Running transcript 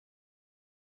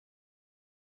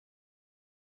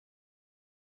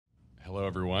Hello,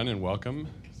 everyone, and welcome.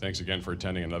 Thanks again for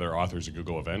attending another Authors of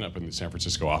Google event up in the San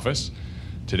Francisco office.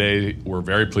 Today, we're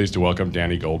very pleased to welcome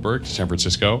Danny Goldberg to San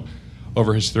Francisco.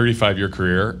 Over his 35-year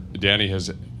career, Danny has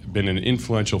been an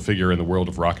influential figure in the world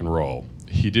of rock and roll.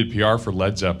 He did PR for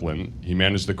Led Zeppelin. He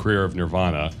managed the career of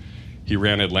Nirvana. He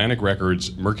ran Atlantic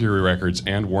Records, Mercury Records,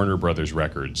 and Warner Brothers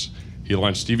Records. He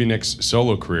launched Stevie Nick's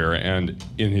solo career, and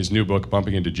in his new book,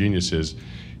 Bumping Into Geniuses,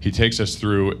 he takes us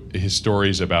through his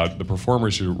stories about the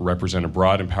performers who represent a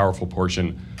broad and powerful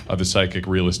portion of the psychic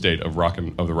real estate of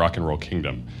the rock and roll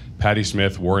kingdom. Patti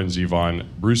Smith, Warren Zevon,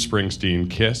 Bruce Springsteen,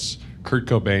 Kiss, Kurt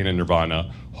Cobain and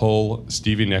Nirvana, Hole,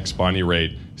 Stevie Nicks, Bonnie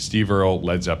Raitt, Steve Earle,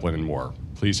 Led Zeppelin, and more.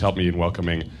 Please help me in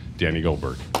welcoming Danny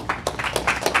Goldberg.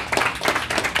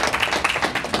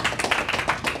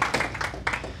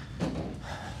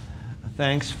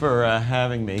 Thanks for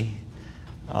having me.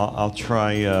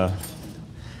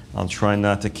 I'll try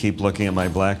not to keep looking at my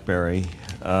BlackBerry.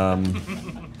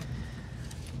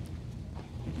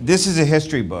 This is a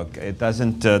history book. It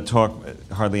doesn't talk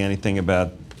hardly anything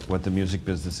about what the music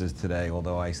business is today,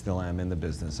 although I still am in the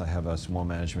business. I have a small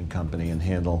management company and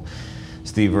handle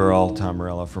Steve Earle, Tom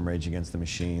Morello from Rage Against the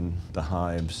Machine, The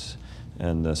Hives,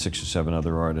 and 6 or 7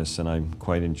 other artists, and I'm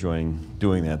quite enjoying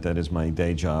doing that. That is my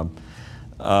day job.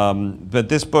 But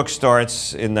this book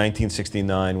starts in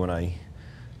 1969 when I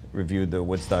reviewed the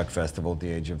Woodstock Festival at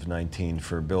the age of 19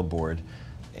 for Billboard,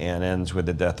 and ends with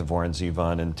the death of Warren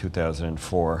Zevon in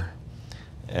 2004.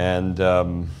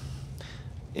 And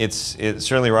it's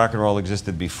certainly rock and roll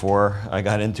existed before I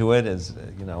got into it, as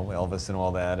you know, Elvis and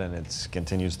all that, and it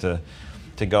continues to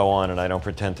go on. And I don't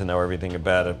pretend to know everything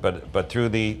about it, but through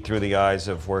the eyes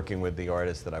of working with the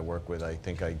artists that I work with, I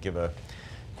think I give a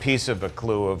piece of a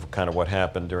clue of kind of what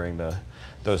happened during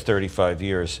those 35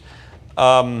 years.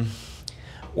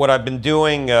 What I've been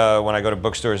doing when I go to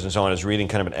bookstores and so on is reading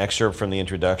kind of an excerpt from the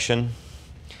introduction,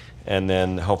 and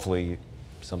then hopefully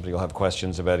somebody will have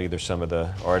questions about either some of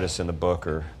the artists in the book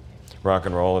or rock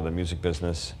and roll or the music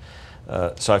business.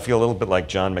 So I feel a little bit like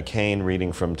John McCain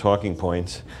reading from Talking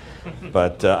Points,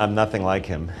 but I'm nothing like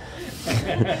him.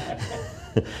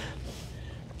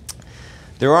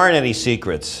 There aren't any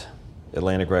secrets.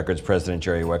 Atlantic Records President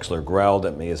Jerry Wexler growled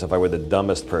at me as if I were the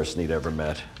dumbest person he'd ever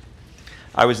met.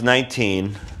 I was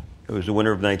 19. It was the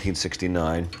winter of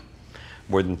 1969,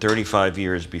 more than 35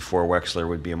 years before Wexler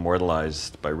would be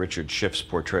immortalized by Richard Schiff's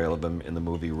portrayal of him in the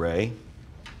movie Raitt.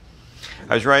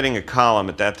 I was writing a column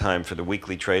at that time for the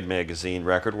weekly trade magazine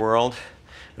Record World,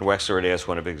 and Wexler had asked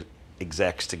one of his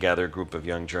execs to gather a group of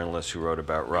young journalists who wrote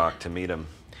about rock to meet him.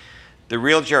 The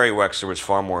real Jerry Wexler was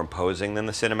far more imposing than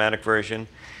the cinematic version.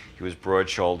 He was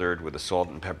broad-shouldered with a salt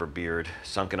and pepper beard,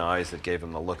 sunken eyes that gave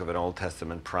him the look of an Old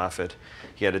Testament prophet.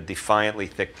 He had a defiantly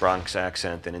thick Bronx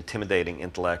accent, an intimidating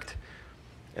intellect,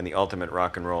 and the ultimate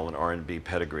rock and roll and R&B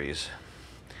pedigrees.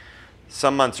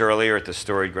 Some months earlier at the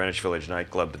storied Greenwich Village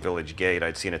nightclub, the Village Gate,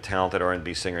 I'd seen a talented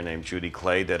R&B singer named Judy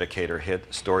Clay dedicate her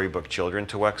hit Storybook Children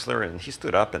to Wexler, and he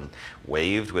stood up and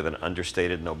waved with an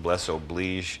understated noblesse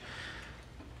oblige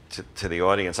to the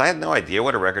audience. I had no idea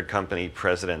what a record company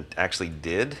president actually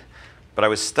did, but I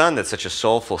was stunned that such a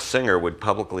soulful singer would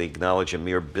publicly acknowledge a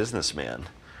mere businessman.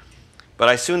 But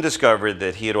I soon discovered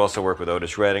that he had also worked with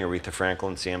Otis Redding, Aretha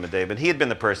Franklin, Sam and Dave, and he had been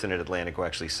the person at Atlantic who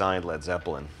actually signed Led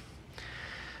Zeppelin.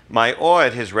 My awe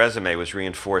at his resume was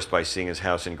reinforced by seeing his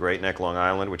house in Great Neck, Long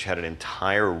Island, which had an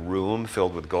entire room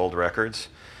filled with gold records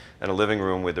and a living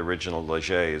room with original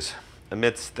Legers.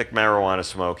 Amidst thick marijuana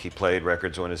smoke, he played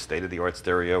records on his state-of-the-art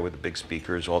stereo with the big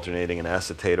speakers, alternating an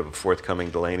acetate of a forthcoming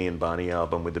Delaney and Bonnie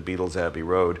album with the Beatles' Abbey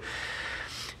Road.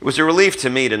 It was a relief to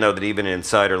me to know that even an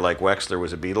insider like Wexler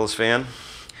was a Beatles fan.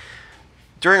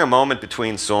 During a moment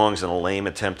between songs and a lame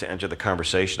attempt to enter the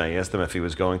conversation, I asked him if he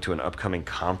was going to an upcoming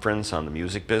conference on the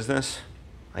music business.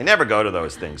 "I never go to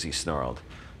those things," he snarled.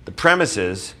 "The premise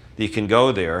is that you can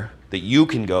go there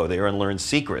and learn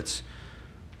secrets."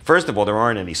 First of all, there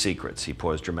aren't any secrets, he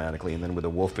paused dramatically, and then with a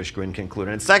wolfish grin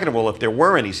concluded. And second of all, if there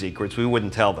were any secrets, we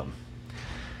wouldn't tell them.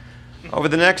 Over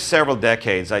the next several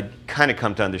decades, I'd kind of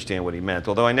come to understand what he meant.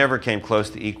 Although I never came close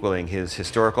to equaling his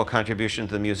historical contribution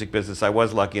to the music business, I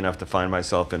was lucky enough to find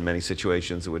myself in many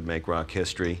situations that would make rock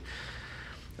history.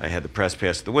 I had the press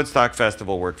pass at the Woodstock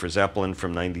Festival, worked for Zeppelin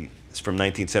from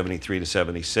 1973 to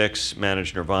 76,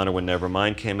 managed Nirvana when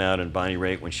Nevermind came out, and Bonnie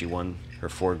Raitt when she won her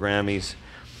 4 Grammys.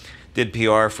 Did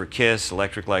PR for Kiss,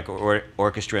 Electric Light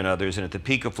Orchestra, and others, and at the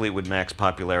peak of Fleetwood Mac's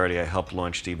popularity, I helped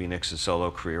launch Stevie Nicks'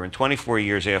 solo career. And 24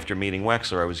 years after meeting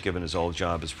Wexler, I was given his old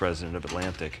job as president of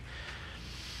Atlantic.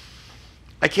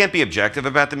 I can't be objective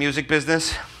about the music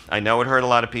business. I know it hurt a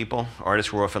lot of people.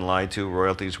 Artists were often lied to.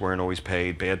 Royalties weren't always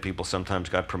paid. Bad people sometimes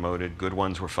got promoted. Good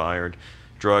ones were fired.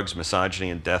 Drugs,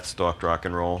 misogyny, and death stalked rock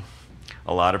and roll.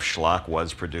 A lot of schlock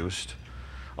was produced.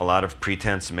 A lot of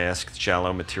pretense masked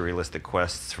shallow materialistic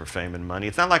quests for fame and money.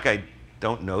 It's not like I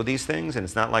don't know these things, and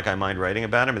it's not like I mind writing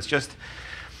about them. It's just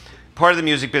part of the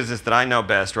music business that I know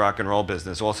best, rock and roll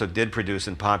business, also did produce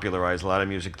and popularize a lot of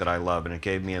music that I love, and it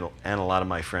gave me and a lot of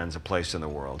my friends a place in the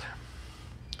world.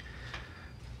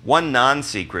 One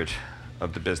non-secret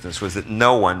of the business was that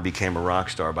no one became a rock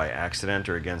star by accident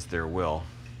or against their will.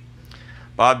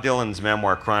 Bob Dylan's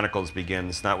memoir Chronicles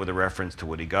begins not with a reference to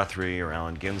Woody Guthrie or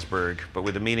Allen Ginsberg, but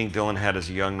with a meeting Dylan had as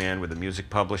a young man with a music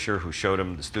publisher who showed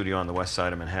him the studio on the west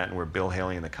side of Manhattan where Bill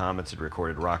Haley and the Comets had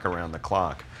recorded Rock Around the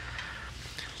Clock.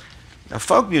 Now,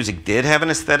 folk music did have an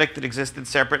aesthetic that existed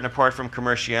separate and apart from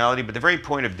commerciality, but the very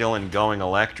point of Dylan going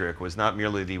electric was not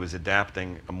merely that he was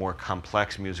adapting a more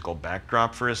complex musical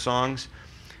backdrop for his songs,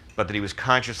 but that he was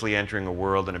consciously entering a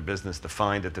world and a business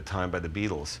defined at the time by the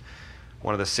Beatles.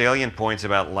 One of the salient points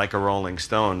about Like a Rolling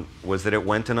Stone was that it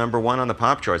went to #1 on the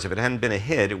pop charts. If it hadn't been a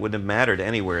hit, it wouldn't have mattered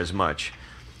anywhere as much.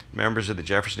 Members of the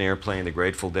Jefferson Airplane, the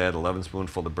Grateful Dead, 11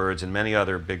 Spoonful, the Byrds, and many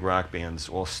other big rock bands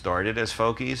all started as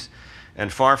folkies.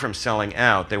 And far from selling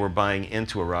out, they were buying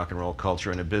into a rock and roll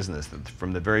culture and a business that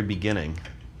from the very beginning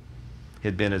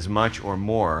had been as much or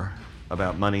more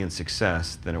about money and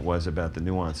success than it was about the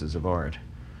nuances of art.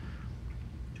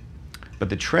 But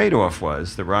the trade-off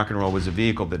was that rock and roll was a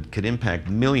vehicle that could impact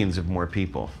millions of more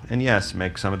people, and yes,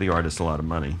 make some of the artists a lot of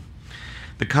money.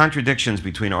 The contradictions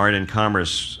between art and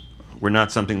commerce were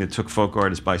not something that took folk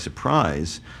artists by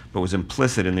surprise, but was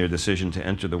implicit in their decision to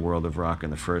enter the world of rock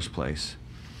in the first place.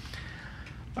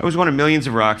 I was one of millions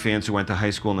of rock fans who went to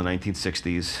high school in the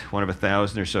 1960s, one of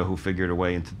 1,000 or so who figured a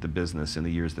way into the business in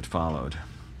the years that followed.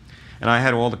 And I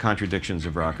had all the contradictions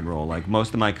of rock and roll. Like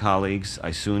most of my colleagues,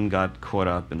 I soon got caught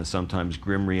up in the sometimes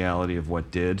grim reality of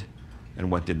what did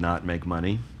and what did not make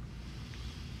money.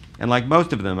 And like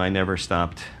most of them, I never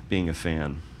stopped being a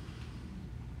fan.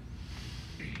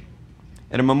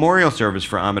 At a memorial service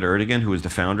for Ahmet Ertegun, who was the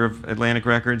founder of Atlantic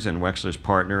Records and Wexler's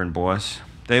partner and boss,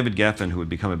 David Geffen, who had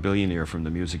become a billionaire from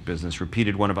the music business,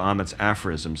 repeated one of Ahmet's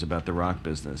aphorisms about the rock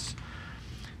business.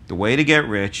 The way to get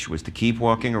rich was to keep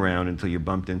walking around until you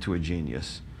bumped into a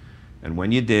genius. And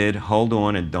when you did, hold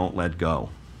on and don't let go.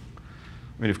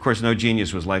 I mean, of course, no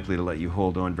genius was likely to let you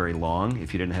hold on very long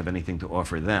if you didn't have anything to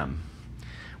offer them.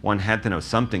 One had to know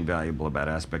something valuable about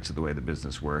aspects of the way the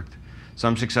business worked.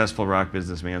 Some successful rock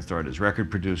businessmen started as record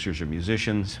producers or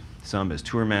musicians, some as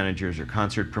tour managers or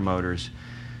concert promoters.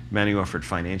 Many offered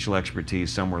financial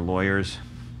expertise, some were lawyers.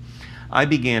 I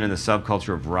began in the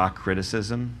subculture of rock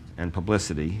criticism and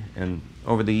publicity, and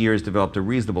over the years developed a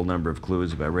reasonable number of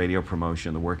clues about radio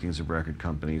promotion, the workings of record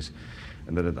companies,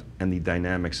 and the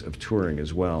dynamics of touring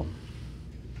as well.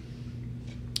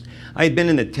 I had been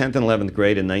in the 10th and 11th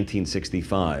grade in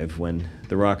 1965 when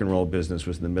the rock and roll business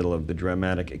was in the middle of the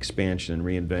dramatic expansion and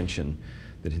reinvention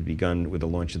that had begun with the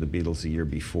launch of the Beatles a year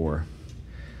before.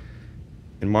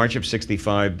 In March of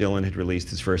 '65, Dylan had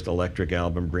released his first electric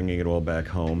album, Bringing It All Back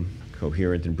Home,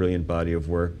 coherent and brilliant body of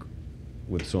work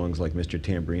with songs like Mr.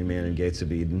 Tambourine Man and Gates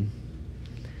of Eden.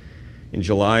 In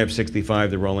July of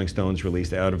 '65, the Rolling Stones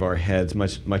released Out of Our Heads,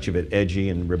 much of it edgy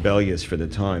and rebellious for the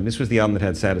time. This was the album that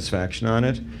had Satisfaction on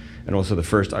it, and also the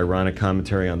first ironic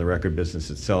commentary on the record business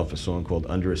itself, a song called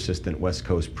Under Assistant West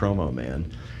Coast Promo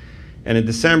Man. And in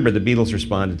December, the Beatles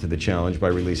responded to the challenge by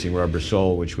releasing Rubber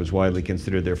Soul, which was widely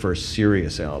considered their first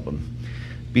serious album.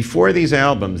 Before these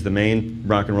albums, the main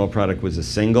rock and roll product was a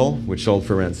single, which sold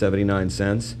for around 79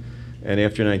 cents. And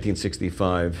after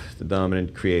 1965, the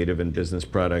dominant creative and business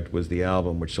product was the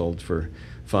album, which sold for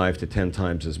 5 to 10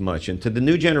 times as much. And to the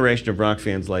new generation of rock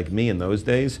fans like me in those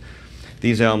days,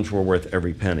 these albums were worth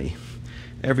every penny.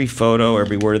 Every photo,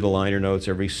 every word of the liner notes,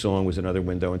 every song was another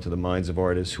window into the minds of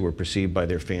artists who were perceived by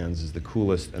their fans as the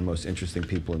coolest and most interesting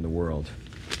people in the world.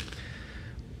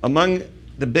 Among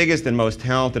the biggest and most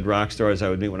talented rock stars I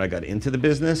would meet when I got into the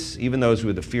business, even those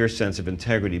with a fierce sense of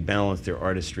integrity balanced their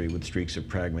artistry with streaks of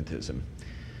pragmatism.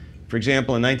 For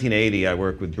example, in 1980, I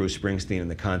worked with Bruce Springsteen in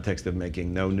the context of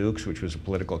making No Nukes, which was a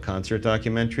political concert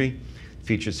documentary. It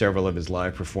featured several of his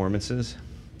live performances.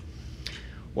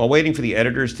 While waiting for the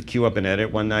editors to queue up an edit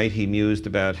one night, he mused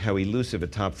about how elusive a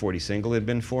top 40 single had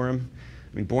been for him.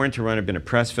 I mean, Born to Run had been a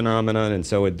press phenomenon, and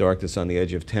so had Darkness on the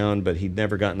Edge of Town, but he'd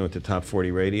never gotten into top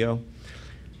 40 radio.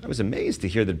 I was amazed to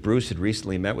hear that Bruce had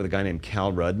recently met with a guy named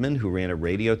Cal Rudman, who ran a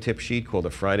radio tip sheet called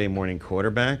the Friday Morning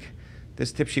Quarterback.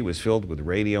 This tip sheet was filled with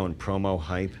radio and promo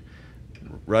hype,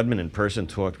 Rudman in person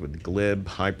talked with glib,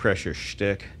 high-pressure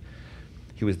shtick.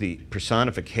 He was the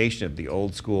personification of the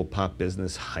old-school pop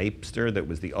business hypester that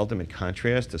was the ultimate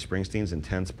contrast to Springsteen's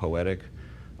intense, poetic,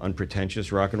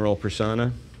 unpretentious rock and roll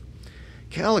persona.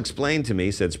 Cal explained to me,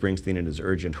 said Springsteen in his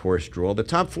urgent hoarse drawl, the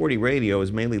top 40 radio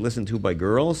is mainly listened to by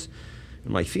girls,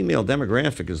 and my female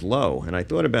demographic is low. And I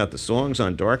thought about the songs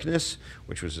on Darkness,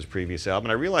 which was his previous album,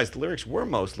 and I realized the lyrics were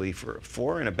mostly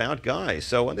for and about guys.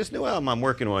 So on this new album I'm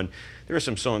working on, there are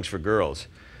some songs for girls.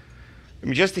 I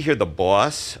mean, just to hear the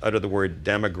boss utter the word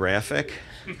demographic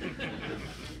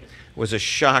was a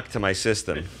shock to my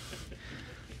system.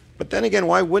 But then again,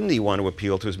 why wouldn't he want to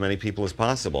appeal to as many people as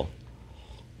possible?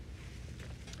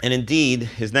 And indeed,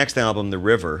 his next album, The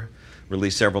River,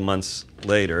 released several months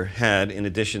later, had, in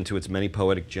addition to its many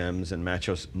poetic gems and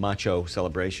macho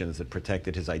celebrations that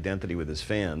protected his identity with his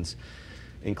fans,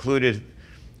 included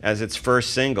as its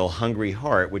first single, Hungry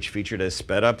Heart, which featured a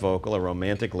sped-up vocal, a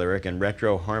romantic lyric, and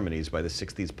retro harmonies by the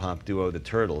 60s pop duo The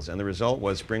Turtles. And the result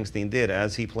was Springsteen did,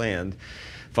 as he planned,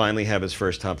 finally have his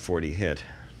first top 40 hit.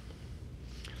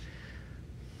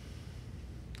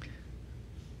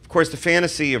 Of course, the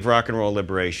fantasy of rock and roll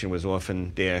liberation was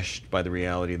often dashed by the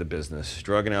reality of the business.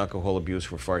 Drug and alcohol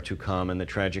abuse were far too common. The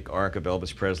tragic arc of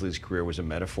Elvis Presley's career was a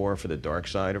metaphor for the dark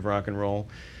side of rock and roll,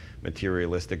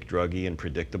 materialistic, druggy, and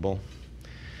predictable.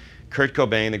 Kurt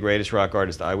Cobain, the greatest rock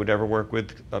artist I would ever work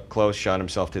with up close, shot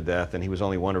himself to death, and he was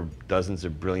only one of dozens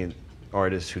of brilliant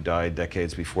artists who died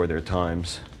decades before their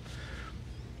times.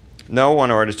 No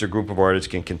one artist or group of artists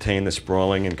can contain the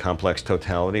sprawling and complex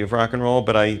totality of rock and roll,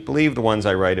 but I believe the ones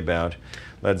I write about,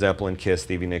 Led Zeppelin, Kiss,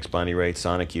 Stevie Nicks, Bonnie Raitt,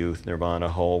 Sonic Youth, Nirvana,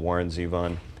 Hole, Warren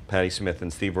Zevon, Patti Smith,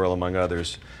 and Steve Earle, among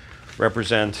others,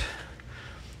 represent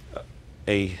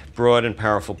a broad and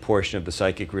powerful portion of the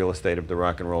psychic real estate of the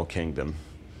rock and roll kingdom.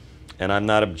 And I'm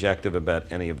not objective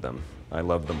about any of them. I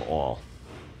love them all.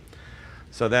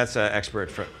 So that's an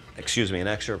excerpt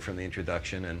from the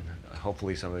introduction, and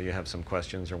hopefully some of you have some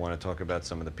questions or want to talk about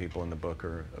some of the people in the book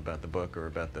or about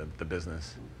the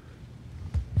business.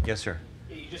 Yes, sir.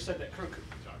 You just said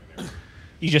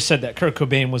that Kurt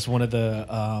Cobain was one of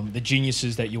the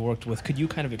geniuses that you worked with. Could you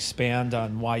kind of expand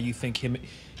on why you think him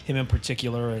in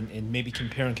particular, and maybe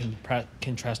compare and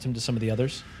contrast him to some of the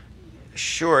others?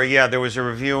 Sure, yeah. There was a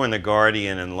review in The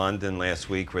Guardian in London last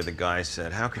week where the guy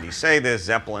said, how could he say this?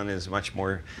 Zeppelin is much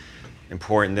more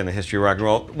important in the history of rock and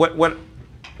roll.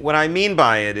 What I mean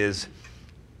by it is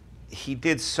he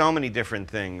did so many different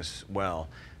things well.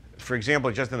 For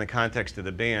example, just in the context of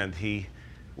the band, he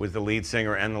was the lead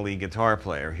singer and the lead guitar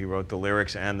player. He wrote the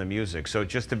lyrics and the music. So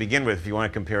just to begin with, if you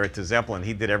want to compare it to Zeppelin,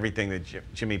 he did everything that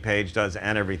Jimmy Page does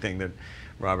and everything that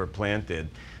Robert Plant did.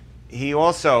 He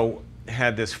also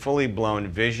had this fully blown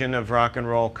vision of rock and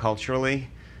roll culturally.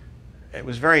 It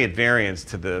was very at variance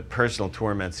to the personal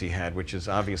torments he had, which is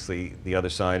obviously the other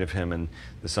side of him and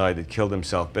the side that killed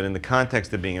himself. But in the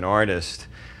context of being an artist,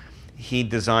 he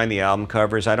designed the album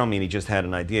covers. I don't mean he just had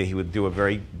an idea. He would do a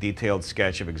very detailed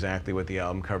sketch of exactly what the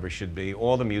album cover should be.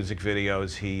 All the music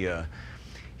videos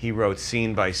he wrote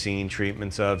scene-by-scene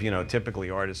treatments of. You know, typically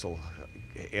artists will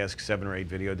ask 7 or 8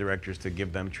 video directors to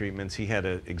give them treatments. He had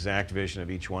an exact vision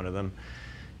of each one of them.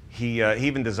 He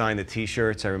even designed the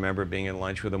T-shirts. I remember being at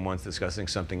lunch with him once discussing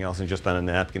something else, and just on a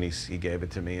napkin he gave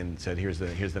it to me and said, here's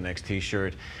the next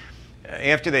T-shirt.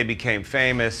 After they became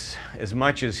famous, as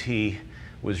much as he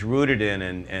was rooted in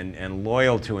and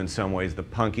loyal to, in some ways, the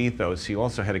punk ethos, he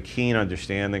also had a keen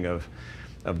understanding of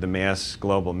the mass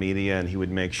global media, and he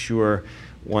would make sure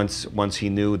once he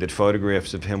knew that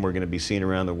photographs of him were going to be seen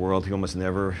around the world, he almost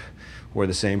never wore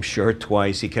the same shirt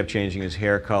twice. He kept changing his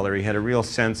hair color. He had a real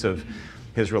sense of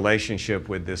his relationship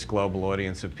with this global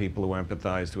audience of people who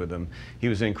empathized with him. He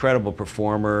was an incredible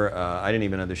performer. I didn't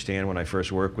even understand when I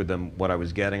first worked with them what I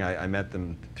was getting. I met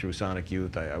them through Sonic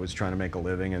Youth. I was trying to make a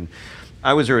living, and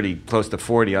I was already close to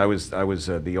 40. I was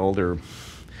the older,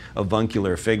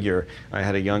 avuncular figure. I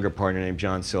had a younger partner named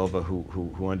John Silva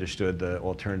who understood the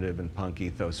alternative and punk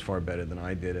ethos far better than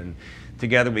I did. And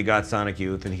together we got Sonic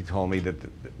Youth, and he told me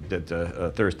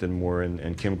that Thurston Moore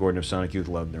and Kim Gordon of Sonic Youth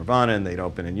loved Nirvana, and they'd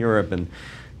open in Europe. And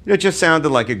it just sounded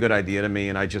like a good idea to me,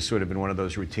 and I just sort of been one of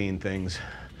those routine things.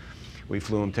 We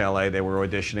flew them to LA. They were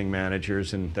auditioning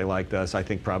managers, and they liked us. I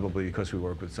think probably because we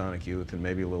worked with Sonic Youth, and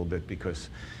maybe a little bit because,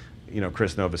 you know,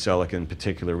 Chris Novoselic in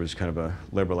particular was kind of a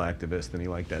liberal activist, and he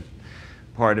liked that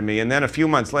part of me. And then a few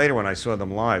months later when I saw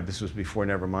them live, this was before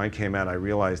Nevermind came out, I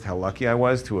realized how lucky I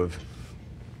was to have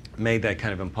made that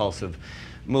kind of impulsive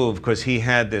move, because he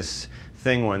had this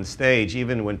thing on stage,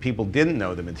 even when people didn't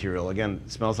know the material. Again,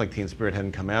 Smells Like Teen Spirit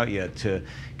hadn't come out yet, to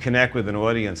connect with an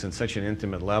audience on such an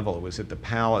intimate level. It was at the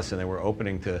Palace, and they were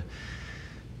opening to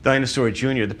Dinosaur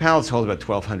Jr. The Palace holds about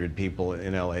 1,200 people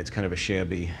in LA. It's kind of a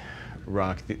shabby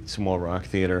small rock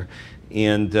theater.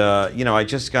 And, you know, I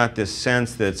just got this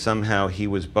sense that somehow he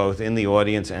was both in the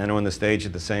audience and on the stage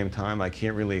at the same time. I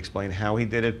can't really explain how he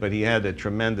did it, but he had a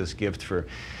tremendous gift for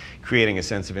creating a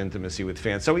sense of intimacy with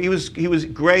fans. So he was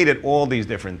great at all these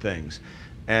different things.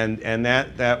 And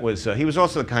that was, he was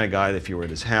also the kind of guy that if you were at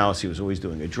his house, he was always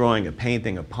doing a drawing, a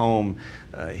painting, a poem.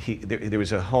 There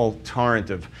was a whole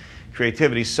torrent of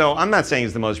creativity. So I'm not saying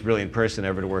he's the most brilliant person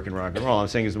ever to work in rock and roll. I'm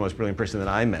saying he's the most brilliant person that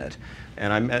I met.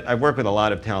 And I've worked with a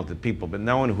lot of talented people, but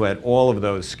no one who had all of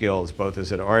those skills, both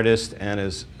as an artist and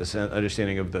as an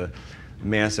understanding of the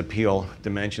mass appeal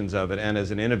dimensions of it, and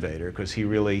as an innovator, because he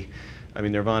really, I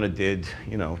mean, Nirvana did,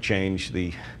 you know, change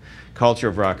the culture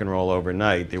of rock and roll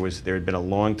overnight. There had been a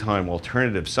long time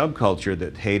alternative subculture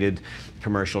that hated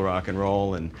commercial rock and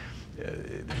roll, and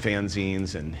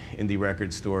fanzines and indie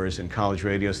record stores and college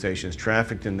radio stations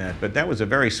trafficked in that, but that was a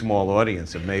very small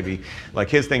audience of maybe, like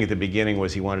his thing at the beginning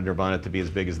was he wanted Nirvana to be as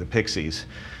big as the Pixies,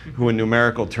 who in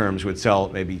numerical terms would sell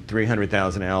maybe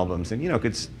 300,000 albums and, you know,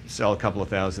 could sell a couple of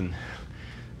thousand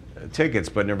tickets,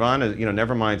 but Nirvana, you know,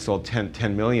 Nevermind sold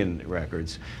 10 million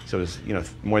records, so it was, you know,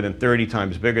 more than 30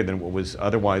 times bigger than what was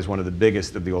otherwise one of the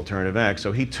biggest of the alternative acts.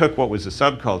 So he took what was a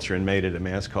subculture and made it a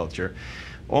mass culture,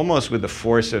 almost with the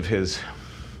force of his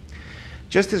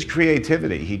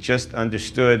creativity. He just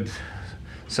understood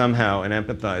somehow and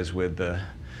empathized with the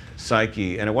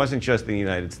psyche, and it wasn't just in the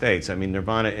United States. I mean,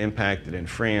 Nirvana impacted in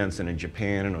France and in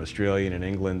Japan and Australia and in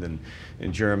England and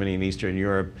in Germany and Eastern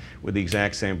Europe with the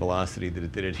exact same velocity that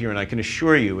it did it here. And I can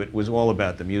assure you it was all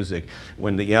about the music.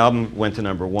 When the album went to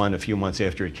 #1 a few months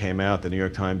after it came out, the New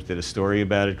York Times did a story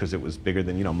about it because it was bigger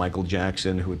than, you know, Michael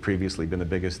Jackson, who had previously been the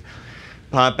biggest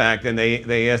pop act, and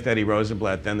they asked Eddie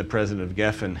Rosenblatt, then the president of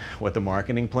Geffen, what the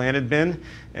marketing plan had been,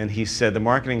 and he said the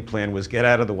marketing plan was get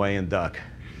out of the way and duck.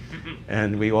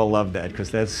 And we all loved that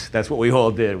because that's what we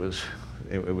all did.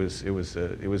 It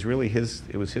was really his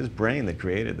brain that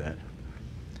created that.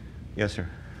 Yes, sir.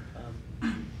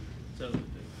 So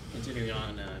continuing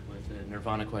on with the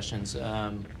Nirvana questions.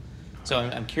 So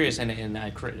I'm curious, and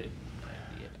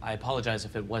I apologize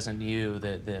if it wasn't you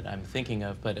that I'm thinking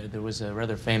of, but there was a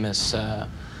rather famous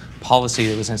policy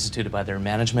that was instituted by their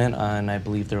management on, I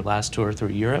believe, their last tour through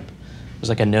Europe. It was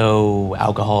like a no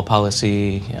alcohol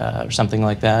policy or something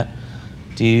like that.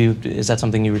 Is that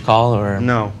something you recall, or?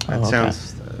 No, that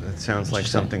sounds like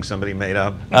something somebody made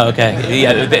up. Oh, okay.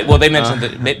 Yeah. They mentioned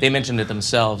they mentioned it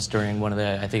themselves during one of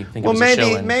the, I think it was a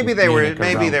show in maybe they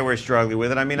Munich were struggling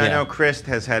with it. I mean, yeah. I know Chris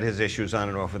has had his issues on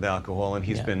and off with alcohol, and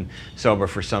he's been sober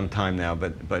for some time now.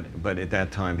 But at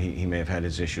that time, he may have had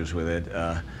his issues with it.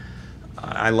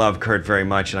 I love Kurt very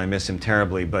much, and I miss him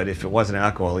terribly. But if it wasn't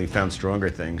alcohol, he found stronger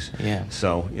things. Yeah.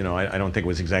 So, you know, I don't think it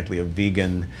was exactly a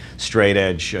vegan, straight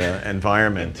edge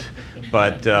environment.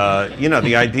 But you know,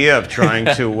 the idea of trying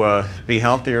to be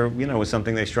healthier, you know, was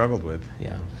something they struggled with.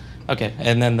 Yeah. Okay.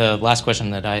 And then the last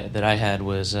question that I had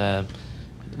was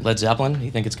Led Zeppelin. You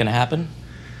think it's going to happen?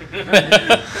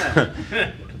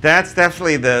 That's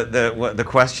definitely the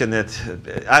question that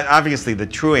obviously the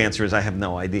true answer is I have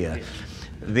no idea.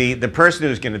 The person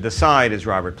who's going to decide is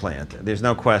Robert Plant. There's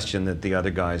no question that the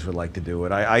other guys would like to do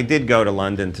it. I did go to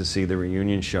London to see the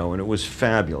reunion show, and it was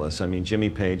fabulous. I mean, Jimmy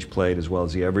Page played as well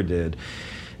as he ever did,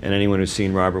 and anyone who's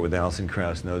seen Robert with Alison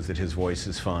Krauss knows that his voice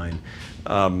is fine.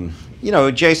 You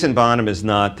know, Jason Bonham is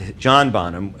not John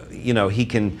Bonham. You know, he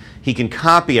can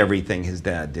copy everything his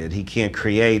dad did. He can't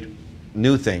create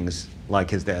new things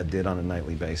like his dad did on a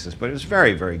nightly basis, but it was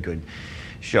very, very good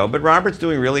show. But Robert's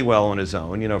doing really well on his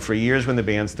own. You know, for years when the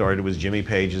band started, it was Jimmy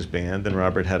Page's band, and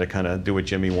Robert had to kind of do what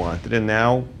Jimmy wanted. And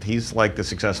now he's like the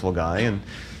successful guy. And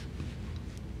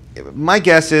my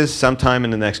guess is sometime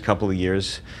in the next couple of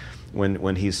years,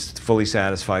 when he's fully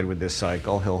satisfied with this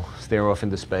cycle, he'll stare off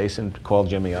into space and call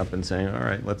Jimmy up and say, "All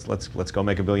right, let's go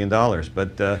make $1 billion."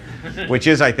 But which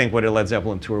is, I think, what a Led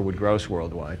Zeppelin tour would gross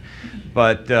worldwide.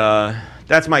 But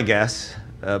that's my guess.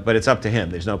 But it's up to him.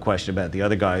 There's no question about it. The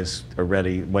other guys are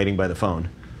ready, waiting by the phone.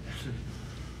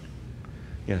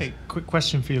 Yes. Hey, quick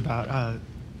question for you about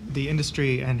the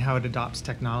industry and how it adopts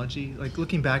technology. Like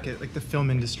looking back at like the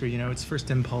film industry, you know, its first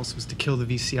impulse was to kill the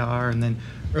VCR, and then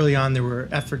early on there were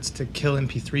efforts to kill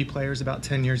MP3 players about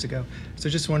 10 years ago. So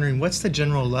just wondering, what's the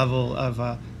general level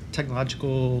of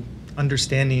technological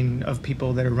understanding of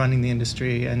people that are running the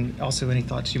industry, and also any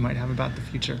thoughts you might have about the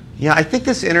future? Yeah, I think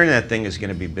this internet thing is going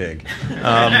to be big.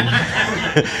 Well,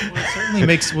 it certainly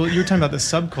makes, well, you're talking about the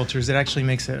subcultures. It actually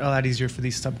makes it a lot easier for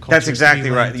these subcultures. That's exactly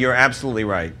right. You're absolutely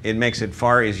right. It makes it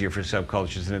far easier for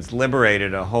subcultures, and it's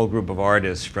liberated a whole group of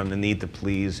artists from the need to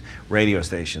please radio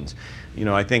stations. You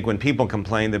know, I think when people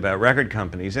complained about record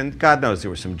companies, and God knows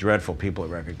there were some dreadful people at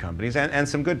record companies, and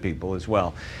some good people as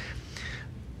well.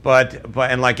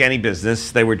 And like any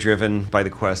business, they were driven by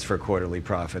the quest for quarterly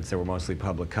profits. They were mostly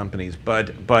public companies.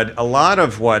 But a lot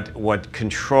of what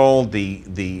controlled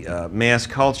the mass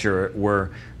culture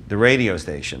were the radio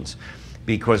stations,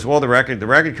 because all the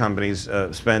record companies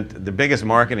spent the biggest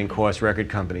marketing cost record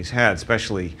companies had,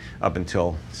 especially up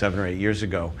until 7 or 8 years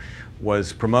ago,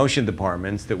 was promotion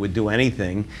departments that would do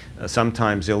anything,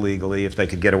 sometimes illegally if they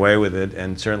could get away with it,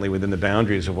 and certainly within the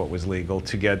boundaries of what was legal,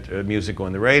 to get music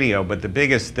on the radio. But the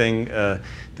biggest thing that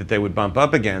they would bump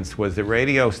up against was that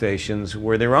radio stations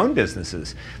were their own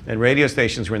businesses. And radio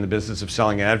stations were in the business of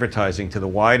selling advertising to the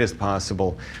widest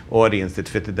possible audience that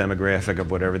fit the demographic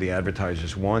of whatever the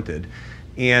advertisers wanted.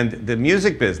 And the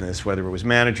music business, whether it was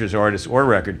managers, artists, or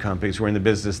record companies, were in the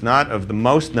business not of the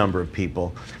most number of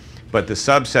people, but the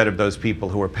subset of those people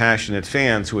who were passionate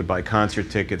fans who would buy concert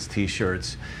tickets,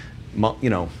 T-shirts, you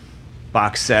know,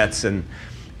 box sets, and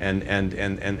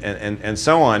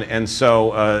so on. And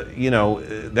so, you know,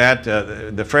 that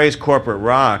the phrase corporate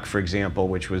rock, for example,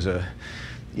 which was a,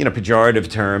 you know, pejorative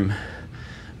term.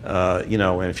 You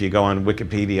know, and if you go on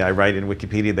Wikipedia, I write in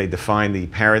Wikipedia, they define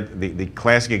the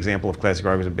classic example of classic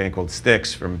rock was a band called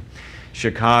Styx from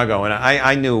Chicago, and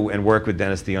I knew and worked with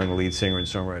Dennis DeYoung, the lead singer and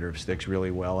songwriter of Styx, really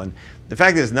well. And the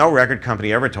fact is, no record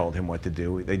company ever told him what to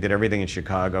do. They did everything in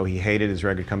Chicago. He hated his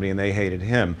record company, and they hated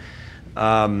him.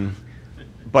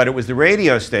 But it was the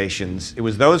radio stations, it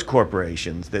was those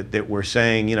corporations that were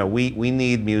saying, you know, we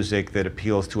need music that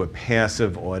appeals to a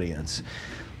passive audience.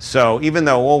 So even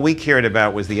though all we cared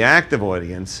about was the active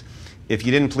audience, if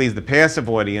you didn't please the passive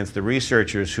audience, the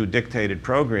researchers who dictated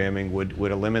programming would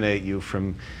eliminate you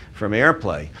from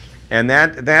airplay. And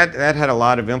that had a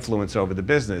lot of influence over the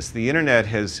business. The internet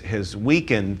has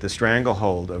weakened the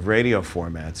stranglehold of radio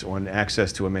formats on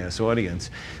access to a mass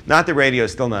audience. Not that radio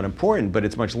is still not important, but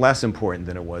it's much less important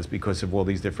than it was because of all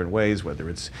these different ways, whether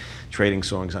it's trading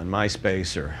songs on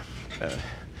MySpace or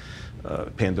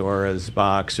Pandora's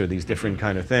box or these different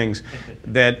kind of things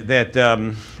that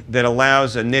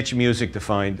allows a niche music to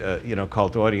find you know,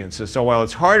 cult audiences. So while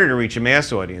it's harder to reach a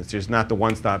mass audience, there's not the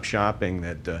one-stop shopping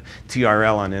that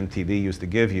TRL on MTV used to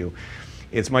give you.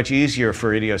 It's much easier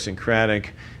for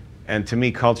idiosyncratic and, to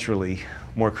me, culturally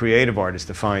more creative artists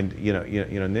to find you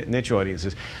know niche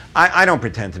audiences. I don't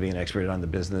pretend to be an expert on the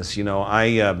business. You know,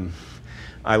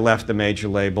 I left the major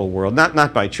label world,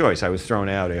 not by choice. I was thrown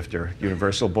out after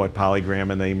Universal bought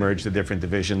Polygram and they merged the different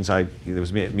divisions. There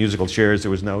was musical chairs,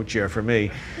 there was no chair for me.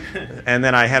 And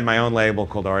then I had my own label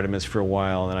called Artemis for a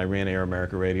while, and I ran Air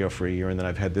America Radio for a year, and then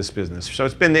I've had this business. So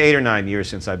it's been 8 or 9 years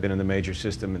since I've been in the major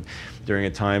system, and during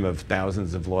a time of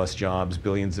thousands of lost jobs,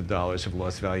 billions of dollars of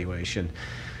lost valuation.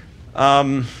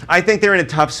 I think they're in a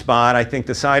tough spot. I think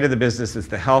the side of the business that's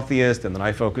the healthiest and that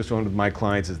I focus on with my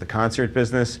clients is the concert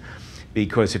business.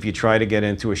 Because if you try to get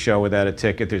into a show without a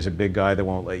ticket, there's a big guy that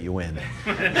won't let you in.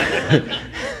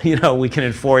 You know, we can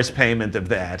enforce payment of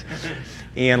that.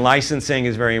 And licensing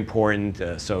is very important.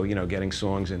 So, you know, getting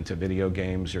songs into video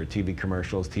games or TV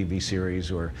commercials, TV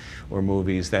series or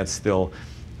movies, that's still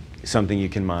something you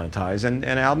can monetize. And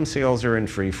album sales are in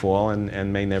free fall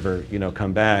and may never, you know,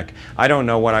 come back. I don't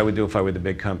know what I would do if I were the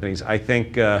big companies. I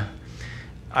think,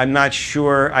 I'm not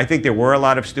sure. I think there were a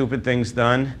lot of stupid things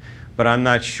done. But I'm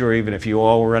not sure, even if you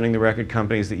all were running the record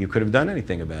companies, that you could have done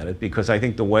anything about it, because I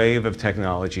think the wave of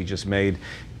technology just made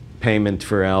payment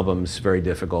for albums very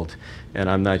difficult. And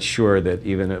I'm not sure that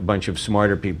even a bunch of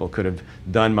smarter people could have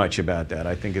done much about that.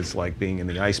 I think it's like being in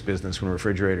the ice business when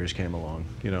refrigerators came along,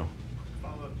 you know.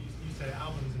 Follow up, you said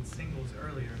albums and singles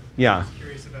earlier. Yeah. I was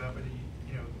curious about whether,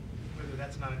 you know, whether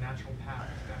that's not a natural path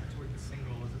back toward the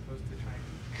single as opposed to trying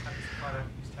to have this product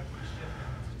use technical shift.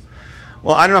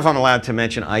 Well, I don't know if I'm allowed to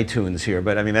mention iTunes here,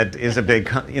 but I mean, that is a big,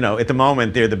 you know, at the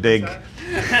moment, they're the big,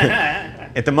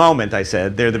 at the moment, I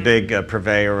said, they're the big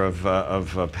purveyor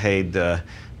of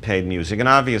paid music. And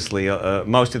obviously,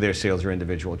 most of their sales are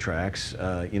individual tracks.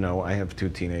 You know, I have 2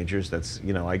 teenagers. That's,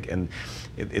 you know, and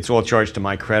it's all charged to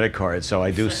my credit card. So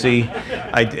I do see,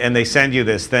 and they send you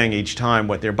this thing each time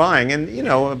what they're buying. And, you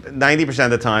know, 90% of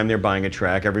the time they're buying a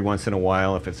track. Every once in a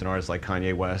while, if it's an artist like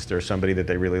Kanye West or somebody that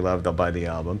they really love, they'll buy the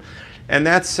album. And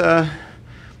that's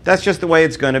just the way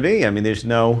it's going to be. I mean, there's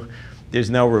no there's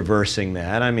no reversing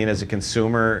that. I mean, as a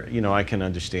consumer, you know, I can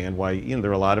understand why, you know,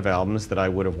 there are a lot of albums that I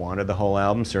would have wanted the whole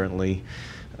album. Certainly,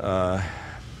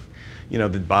 you know,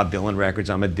 the Bob Dylan records,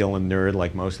 I'm a Dylan nerd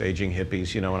like most aging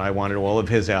hippies, you know, and I wanted all of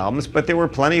his albums. But there were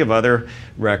plenty of other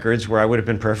records where I would have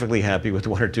been perfectly happy with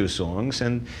 1 or 2 songs,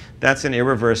 and that's an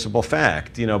irreversible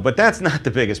fact, you know. But that's not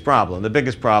the biggest problem. The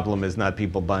biggest problem is not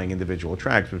people buying individual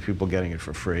tracks, but people getting it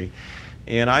for free.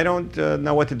 And I don't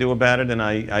know what to do about it, and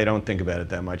I don't think about it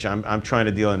that much. I'm trying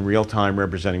to deal in real time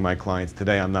representing my clients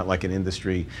today. I'm not like an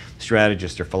industry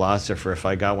strategist or philosopher. If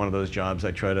I got one of those jobs,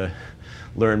 I try to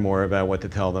learn more about what to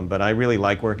tell them. But I really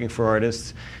like working for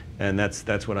artists, and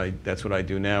that's what I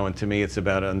do now. And to me, it's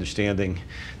about understanding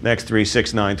next 3,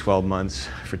 6, 9, 12 months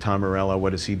for Tom Morello.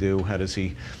 What does he do? How does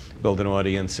he build an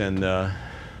audience? And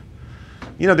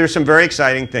you know, there's some very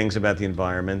exciting things about the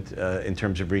environment in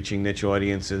terms of reaching niche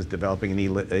audiences, developing an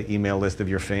email list of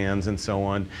your fans, and so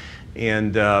on.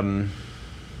 And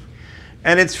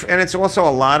it's also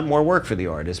a lot more work for the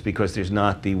artist because there's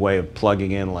not the way of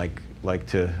plugging in like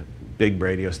to big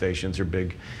radio stations or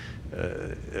big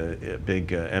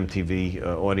MTV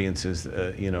audiences,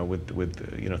 you know,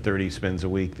 with you know 30 spins a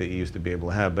week that you used to be able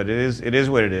to have. But it is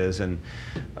what it is, and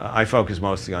I focus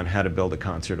mostly on how to build a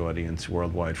concert audience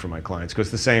worldwide for my clients,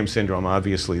 because the same syndrome,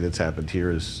 obviously, that's happened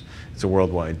here is it's a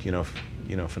worldwide, you know,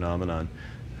 phenomenon.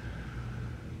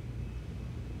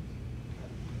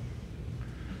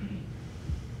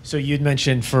 So you'd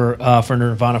mentioned for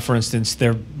Nirvana, for instance,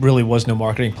 there really was no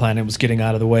marketing plan. It was getting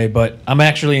out of the way. But I'm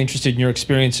actually interested in your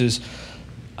experiences,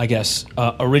 I guess,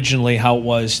 originally how it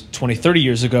was 20, 30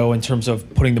 years ago in terms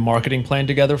of putting the marketing plan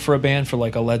together for a band, for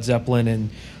like a Led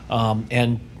Zeppelin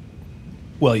and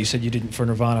well, you said you didn't for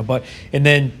Nirvana, and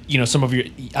then, you know, some of your,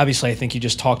 obviously I think you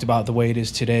just talked about the way it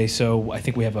is today, so I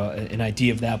think we have an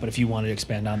idea of that, but if you wanted to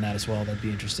expand on that as well, that'd be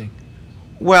interesting.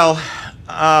 Well,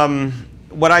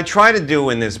 what I try to do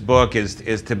in this book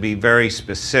is to be very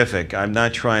specific. I'm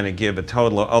not trying to give a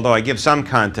total, although I give some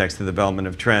context to the development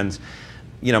of trends.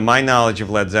 You know, my knowledge of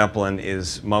Led Zeppelin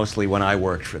is mostly when I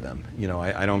worked for them. You know,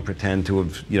 I don't pretend to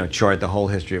have, you know, chart the whole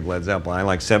history of Led Zeppelin. I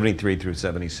like 73 through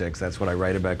 76. That's what I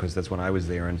write about because that's when I was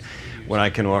there, and when I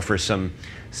can offer some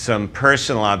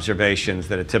personal observations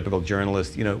that a typical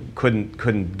journalist, you know,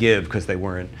 couldn't give because they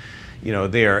weren't, you know,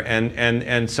 there.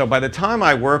 And so by the time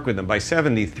I worked with them, by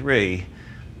 73,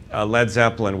 Led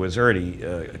Zeppelin was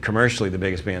already commercially the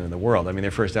biggest band in the world. I mean,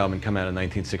 their first album had come out in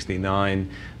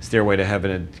 1969. Stairway to Heaven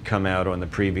had come out on the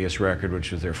previous record,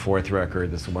 which was their 4th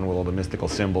record. This is the one with all the mystical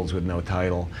symbols with no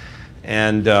title.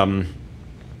 And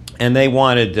they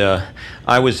wanted,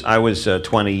 I was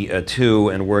 22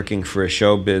 and working for a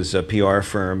showbiz PR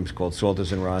firm called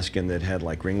Salters and Roskin that had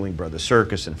like Ringling Brothers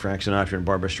Circus and Frank Sinatra and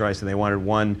Barbra Streisand. They wanted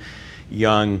one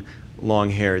young,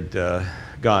 long-haired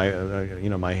guy. You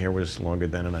know, my hair was longer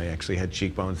then, and I actually had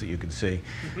cheekbones that you could see.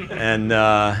 And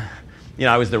you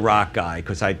know, I was the rock guy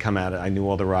because I'd come out. I knew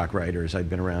all the rock writers. I'd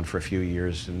been around for a few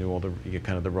years and knew all the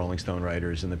kind of the Rolling Stone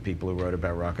writers and the people who wrote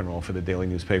about rock and roll for the daily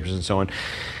newspapers and so on.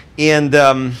 And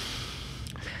the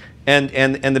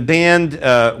band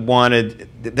wanted.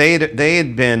 They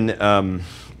had been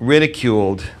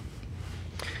ridiculed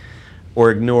or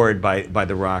ignored by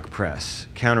the rock press,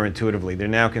 counterintuitively. They're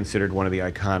now considered one of the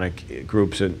iconic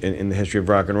groups in the history of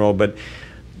rock and roll. But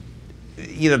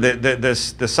you know, the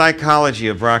psychology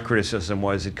of rock criticism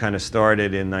was it kind of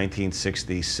started in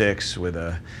 1966 with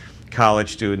a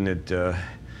college student I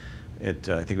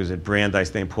think it was at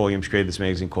Brandeis named Paul Yams, created this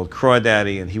magazine called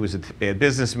Crawdaddy, and he was a bad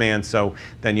businessman. So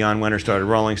then Jan Wenner started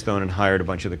Rolling Stone and hired a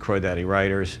bunch of the Crawdaddy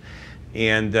writers.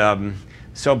 And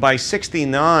so by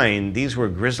 69, these were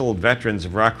grizzled veterans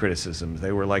of rock criticism.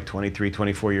 They were like 23,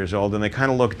 24 years old, and they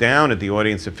kind of looked down at the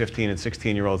audience of 15 and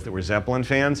 16-year-olds that were Zeppelin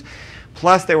fans.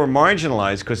 Plus, they were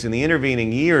marginalized because in the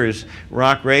intervening years,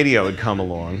 rock radio had come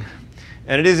along.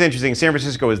 And it is interesting, San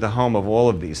Francisco is the home of all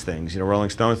of these things. You know, Rolling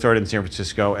Stone started in San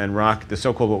Francisco, and rock, the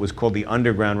so-called, what was called the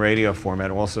underground radio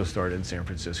format, also started in San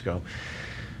Francisco.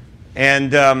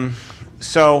 And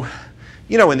so,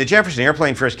 you know, when the Jefferson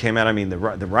Airplane first came out, I mean, the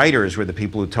writers were the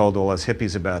people who told all us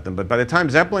hippies about them. But by the time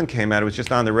Zeppelin came out, it was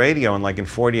just on the radio, and like in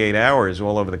 48 hours,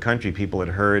 all over the country, people had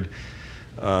heard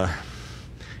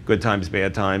Good Times,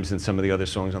 Bad Times, and some of the other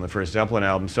songs on the first Zeppelin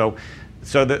album. So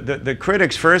the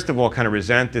critics, first of all, kind of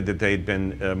resented that they'd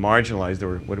been marginalized,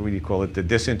 or what do you call it,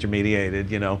 disintermediated,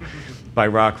 you know, by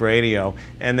rock radio.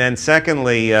 And then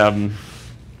secondly,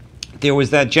 there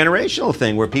was that generational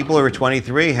thing where people who were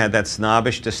 23 had that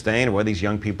snobbish disdain. Well, these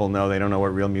young people know, they don't know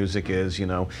what real music is. You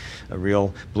know, a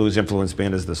real blues influenced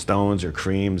band is the Stones or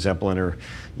Cream, Zeppelin, or,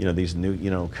 you know, these new, you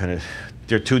know, kind of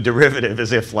they're too derivative,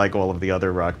 as if like all of the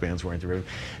other rock bands weren't derivative.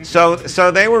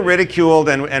 So they were ridiculed,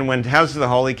 and when Houses of the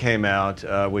Holy came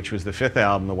out, which was the 5th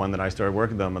album, the one that I started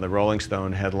working with them, and the Rolling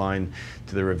Stone headline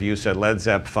to the review said, Led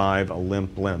Zepp 5, a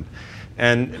limp limp.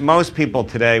 And most people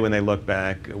today, when they look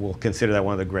back, will consider that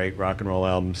one of the great rock and roll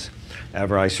albums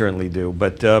ever. I certainly do.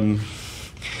 But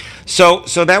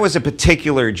so that was a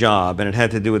particular job, and it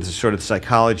had to do with the sort of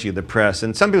psychology of the press.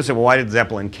 And some people say, well, why did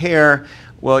Zeppelin care?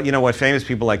 Well, you know what? Famous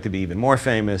people like to be even more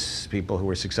famous. People who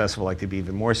are successful like to be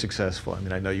even more successful. I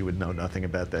mean, I know you would know nothing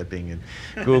about that being in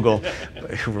Google.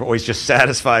 We're always just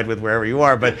satisfied with wherever you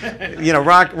are. But, you know,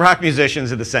 rock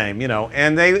musicians are the same, you know.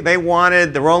 And they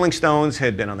wanted, the Rolling Stones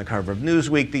had been on the cover of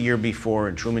Newsweek the year before,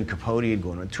 and Truman Capote had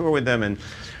gone on tour with them. And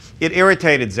it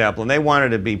irritated Zeppelin. They wanted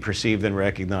to be perceived and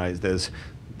recognized as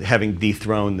having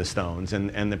dethroned the Stones.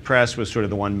 And the press was sort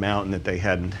of the one mountain that they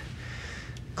hadn't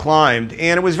climbed,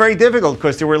 and it was very difficult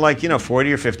because there were like, you know,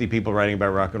 40 or 50 people writing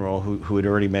about rock and roll who had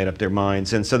already made up their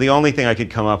minds. And so the only thing I could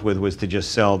come up with was to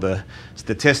just sell the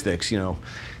statistics. You know,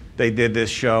 they did this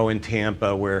show in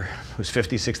Tampa where it was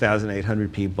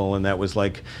 56,800 people, and that was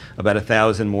like about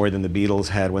 1,000 more than the Beatles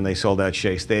had when they sold out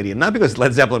Shea Stadium. Not because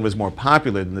Led Zeppelin was more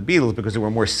popular than the Beatles, because there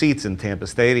were more seats in Tampa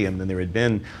Stadium than there had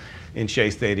been in Shea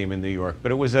Stadium in New York.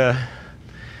 But it was a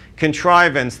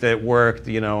contrivance that worked.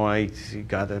 You know, I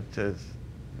got a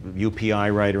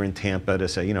UPI writer in Tampa to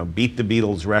say, you know, beat the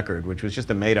Beatles record, which was just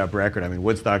a made-up record. I mean,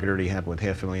 Woodstock had already happened with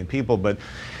 500,000 people, but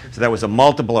so that was a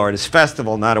multiple artist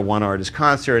festival, not a one artist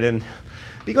concert. And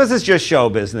because it's just show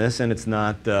business and it's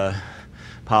not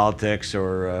politics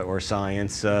or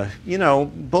science, you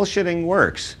know, bullshitting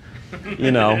works.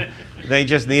 You know, they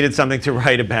just needed something to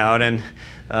write about. And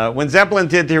when Zeppelin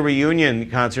did their reunion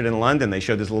concert in London, they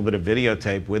showed this little bit of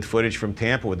videotape with footage from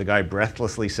Tampa with the guy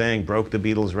breathlessly saying, broke the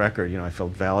Beatles record. You know, I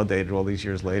felt validated all these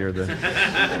years later. The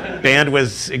band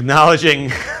was acknowledging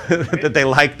that they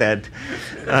liked that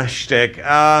shtick.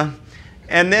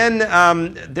 And then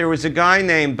there was a guy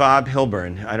named Bob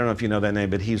Hilburn. I don't know if you know that name,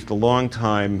 but he's the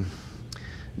longtime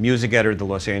music editor of the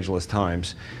Los Angeles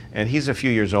Times. And he's a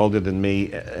few years older than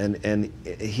me, and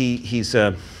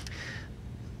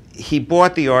he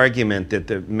bought the argument that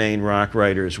the main rock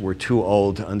writers were too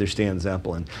old to understand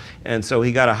Zeppelin. And so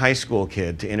he got a high school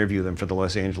kid to interview them for the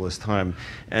Los Angeles Times.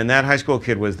 And that high school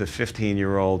kid was the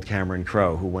 15-year-old Cameron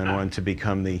Crowe, who went on to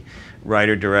become the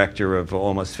writer-director of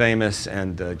Almost Famous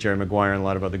and Jerry Maguire and a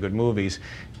lot of other good movies.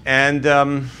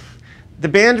 And the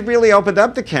band really opened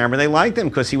up to Cameron. They liked him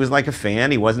because he was like a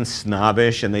fan. He wasn't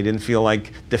snobbish, and they didn't feel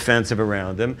like defensive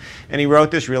around him. And he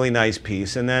wrote this really nice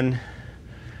piece. And then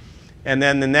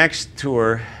the next